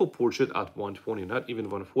a beautiful portrait at 120, not even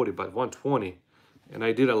 140, but 120. And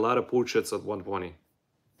I did a lot of portraits at 120.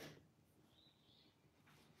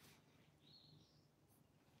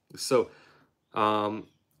 So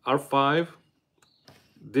R5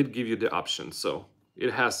 did give you the option. So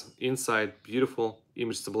it has inside beautiful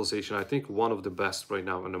image stabilization. I think one of the best right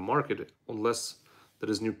now in the market, unless there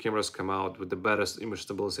is new cameras come out with the best image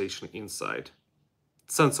stabilization inside.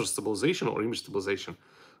 Sensor stabilization or image stabilization,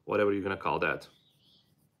 whatever you're gonna call that.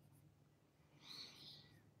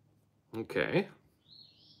 Okay.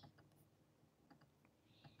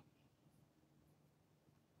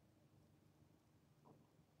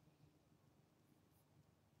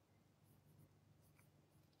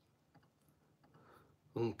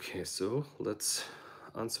 Okay, so let's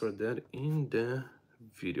answer that in the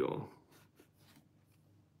video.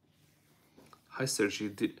 Hi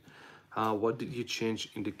Sergi, what did you change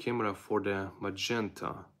in the camera for the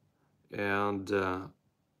magenta? And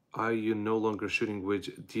are you no longer shooting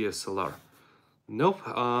with DSLR? Nope,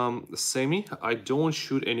 Sammy, I don't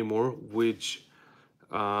shoot anymore with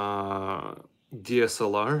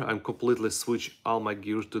DSLR. I'm completely switched all my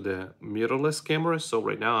gear to the mirrorless camera. So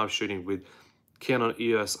right now I'm shooting with Canon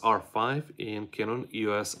EOS R5 and Canon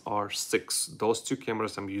EOS R6. Those two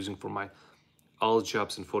cameras I'm using for my all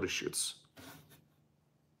jobs and photo shoots.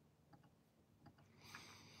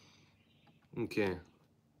 Okay.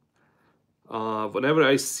 Whenever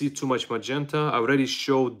I see too much magenta, I already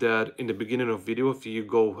showed that in the beginning of video. If you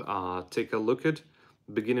go take a look at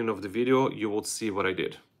the beginning of the video, you will see what I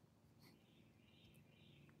did.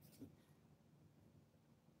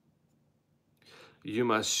 You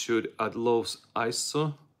must shoot at low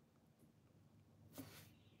ISO.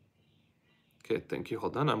 Okay, thank you.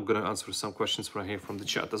 Hold on. I'm going to answer some questions from here from the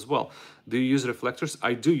chat as well. Do you use reflectors?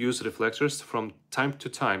 I do use reflectors from time to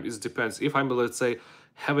time. It depends. If I'm, let's say,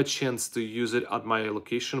 have a chance to use it at my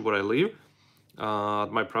location where I live,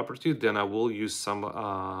 my property, then I will use some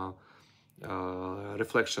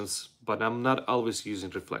reflections, but I'm not always using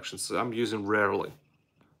reflections. I'm using rarely,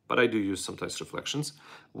 but I do use sometimes reflections.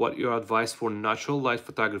 What your advice for natural light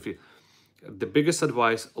photography? The biggest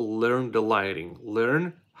advice: learn the lighting.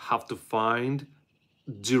 Learn how to find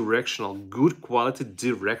directional, good quality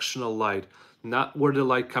directional light, not where the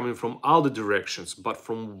light coming from all the directions, but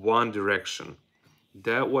from one direction.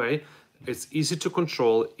 That way, it's easy to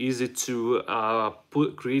control, easy to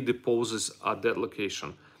create the poses at that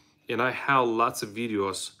location. And I have lots of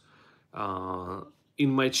videos uh, in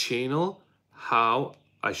my channel how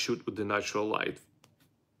I shoot with the natural light,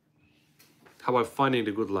 how I'm finding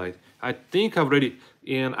the good light. I think I've already,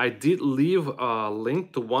 and I did leave a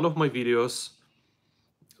link to one of my videos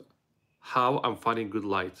how I'm finding good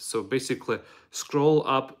light. So basically, scroll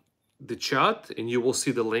up the chat and you will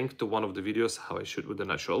see the link to one of the videos how I shoot with the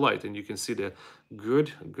natural light, and you can see the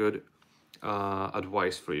good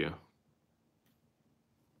advice for you.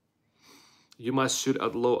 You must shoot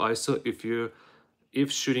at low ISO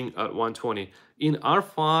if shooting at 120. In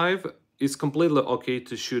R5, it's completely okay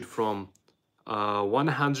to shoot from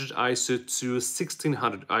 100 ISO to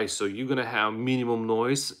 1600 ISO. You're gonna have minimum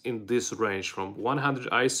noise in this range from 100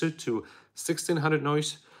 ISO to 1600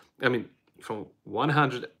 noise. I mean, from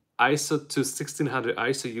 100 ISO to 1600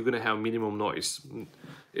 ISO, you're gonna have minimum noise.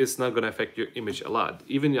 It's not gonna affect your image a lot.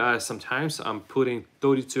 Even sometimes I'm putting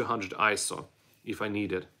 3200 ISO if I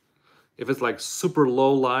need it. If it's like super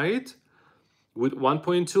low light with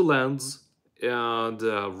 1.2 lens and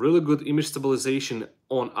really good image stabilization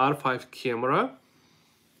on R5 camera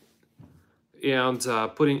and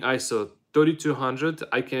putting ISO 3200,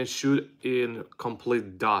 I can shoot in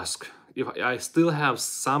complete dusk. If I still have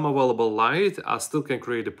some available light, I still can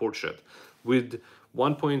create a portrait with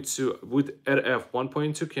 1.2 with RF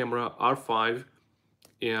 1.2 camera, R5,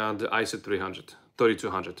 and ISO 300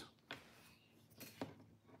 3200.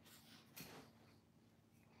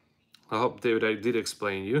 I hope, David, I did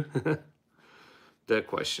explain you that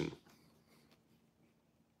question.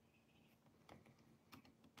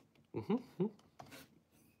 Mm-hmm.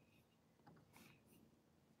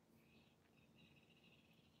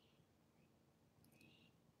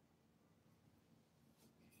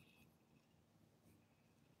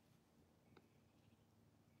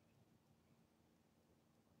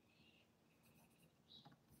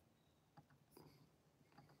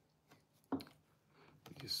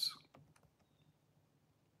 Yes.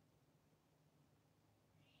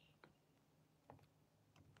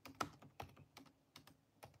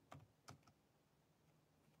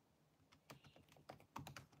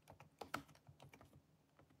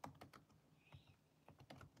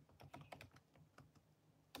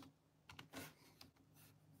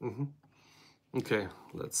 Mm-hmm. Okay,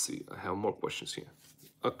 let's see. I have more questions here.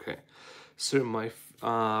 Okay, so my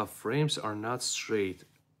frames are not straight.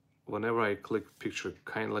 Whenever I click picture,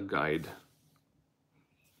 kindly guide.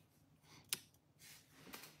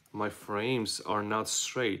 My frames are not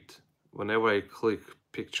straight. Whenever I click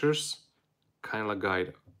pictures, kindly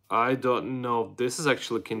guide. I don't know. This is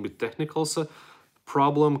actually can be technical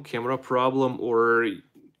problem, camera problem, or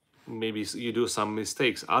maybe you do some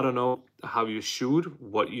mistakes. I don't know how you shoot,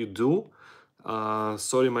 what you do.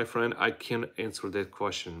 Sorry, my friend, I can't answer that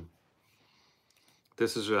question.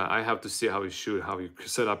 This is I have to see how you shoot, how you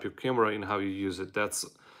set up your camera, and how you use it. That's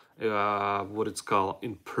what it's called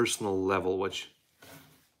in personal level. Which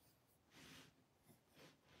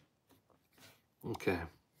okay.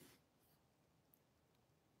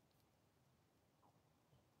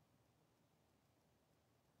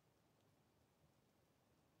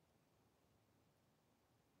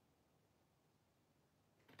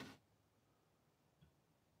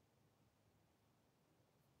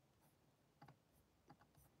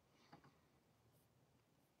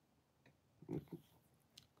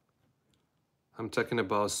 I'm talking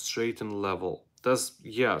about straight and level. That's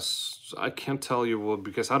yes. I can't tell you what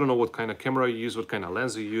because I don't know what kind of camera you use, what kind of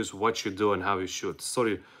lens you use, what you do, and how you shoot.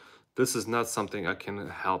 Sorry, this is not something I can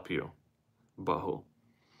help you, Bahu.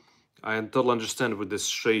 I totally understand with this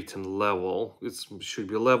straight and level. It should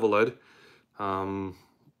be leveled. Um,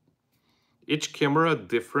 each camera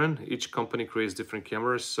different. Each company creates different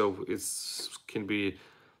cameras, so it's can be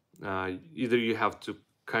either you have to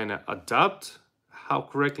kind of adapt how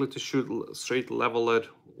correctly to shoot straight level it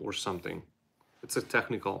or something. It's a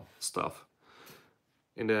technical stuff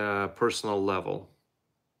in a personal level.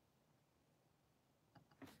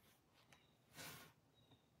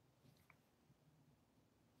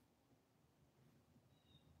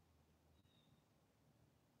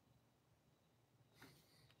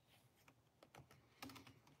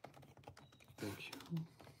 Thank you.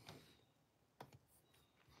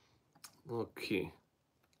 Okay.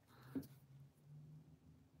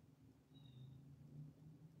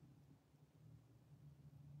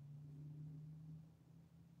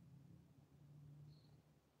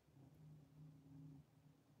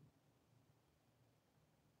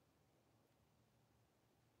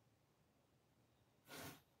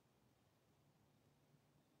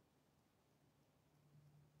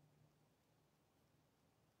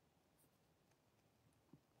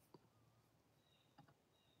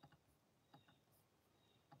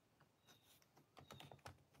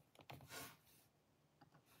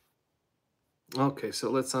 Okay, so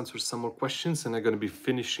let's answer some more questions, and I'm gonna be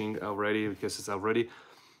finishing already because it's already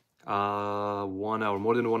 1 hour,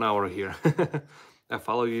 more than 1 hour here. I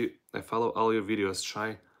follow you. I follow all your videos.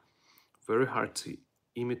 Try very hard to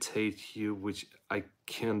imitate you, which I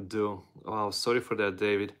can't do. Wow, sorry for that,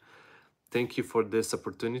 David. Thank you for this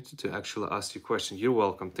opportunity to actually ask you a question. You're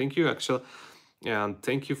welcome. Thank you, actually. And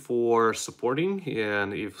thank you for supporting.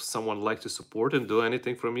 And if someone like to support and do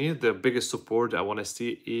anything for me, the biggest support I want to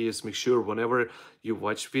see is make sure whenever you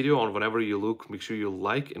watch video or whenever you look, make sure you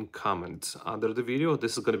like and comment under the video.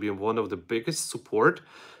 This is going to be one of the biggest support.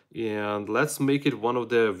 And let's make it one of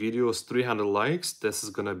the videos 300 likes. This is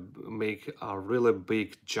going to make a really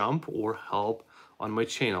big jump or help on my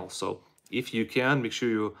channel. So if you can, make sure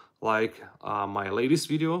you like my latest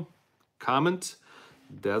video, comment.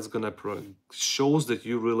 That's gonna shows that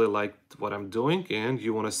you really like what I'm doing and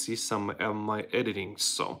you want to see some of my editing.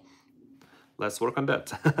 So let's work on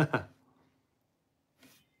that.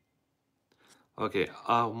 Okay,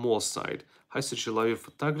 more side. Hi, Sergey, love your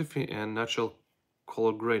photography and natural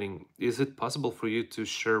color grading. Is it possible for you to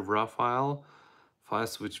share raw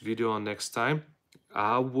files with video on next time?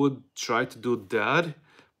 I would try to do that,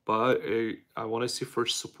 but I want to see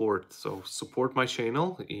first support. So support my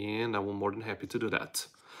channel, and I will more than happy to do that.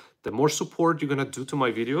 The more support you're gonna do to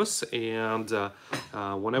my videos, and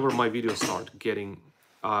whenever my videos start getting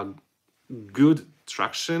uh, good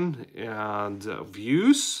traction and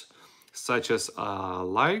views, such as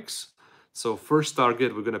likes. So first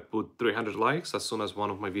target, we're gonna put 300 likes. As soon as one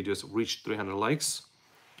of my videos reach 300 likes,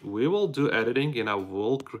 we will do editing, and I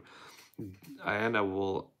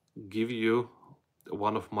will give you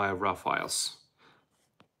one of my raw files.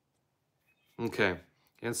 Okay,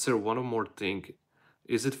 answer one more thing.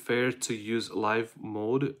 Is it fair to use live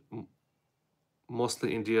mode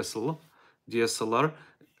mostly in DSLR? DSLR?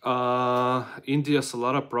 In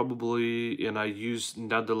DSLR probably, and I use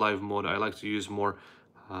not the live mode. I like to use more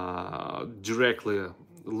directly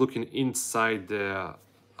looking inside the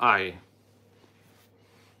eye.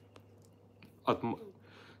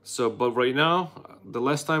 So, but right now, the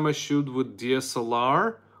last time I shoot with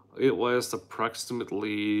DSLR, it was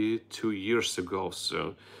approximately 2 years ago.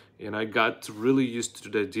 So, and I got really used to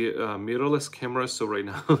the mirrorless camera. So right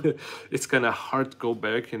now, it's kind of hard to go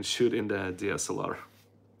back and shoot in the DSLR.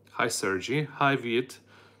 Hi, Sergi. Hi, Viet.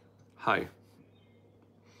 Hi.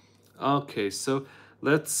 Okay, so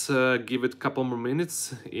let's give it a couple more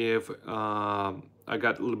minutes if I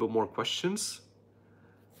got a little bit more questions.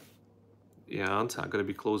 And I'm gonna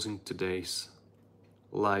be closing today's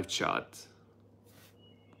live chat.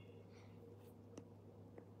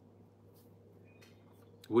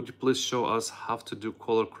 Would you please show us how to do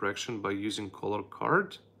color correction by using color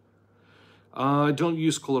card? I don't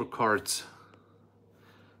use color cards.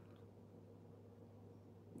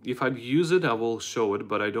 If I use it, I will show it,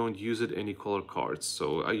 but I don't use it any color cards.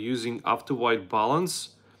 So I'm using after white balance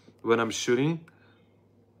when I'm shooting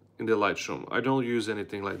in the Lightroom. I don't use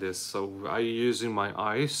anything like this. So I'm using my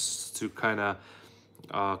eyes to kind of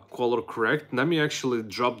color correct. Let me actually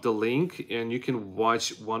drop the link and you can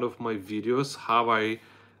watch one of my videos how I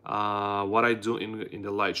what I do in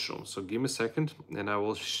the Lightroom. So give me a second and I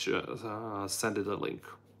will send it a link.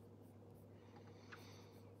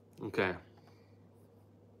 Okay.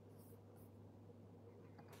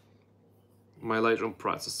 My Lightroom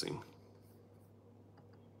processing.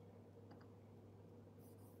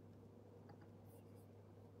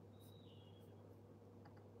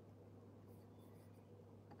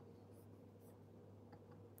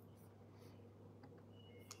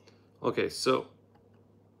 Okay, so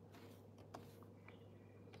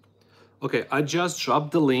okay, I just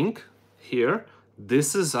dropped the link here.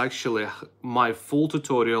 This is actually my full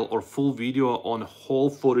tutorial or full video on whole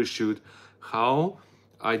photo shoot, how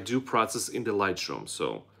I do process in the Lightroom.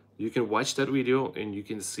 So you can watch that video and you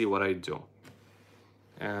can see what I do.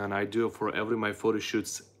 And I do it for every my photo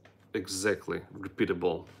shoots exactly,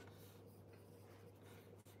 repeatable.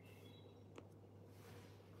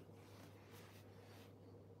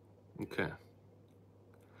 Okay.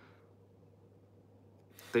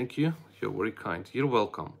 Thank you. You're very kind. You're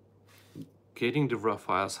welcome. getting the raw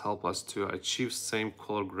files help us to achieve same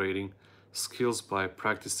color grading skills by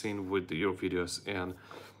practicing with your videos, and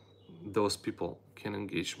those people can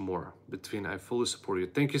engage more between. I fully support you.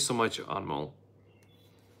 Thank you so much, Anmol.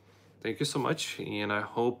 Thank you so much, and I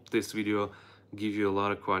hope this video give you a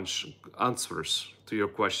lot of answers to your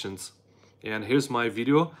questions. And here's my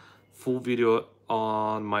video, full video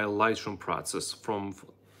on my Lightroom process from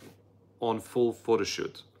on full photo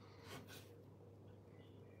shoot.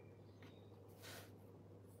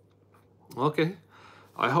 Okay,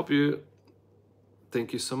 I hope you.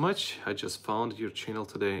 Thank you so much. I just found your channel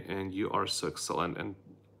today, and you are so excellent and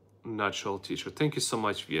natural teacher. Thank you so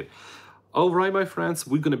much, Viet. All right, my friends,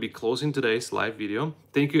 we're gonna be closing today's live video.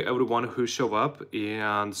 Thank you everyone who show up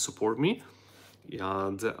and support me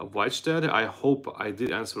and watch that. I hope I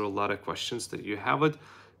did answer a lot of questions that you have it,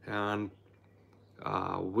 and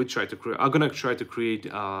we try to create. I'm gonna try to create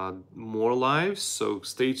more lives. So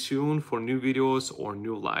stay tuned for new videos or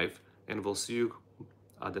new live, and we'll see you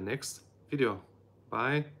at the next video.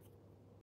 Bye.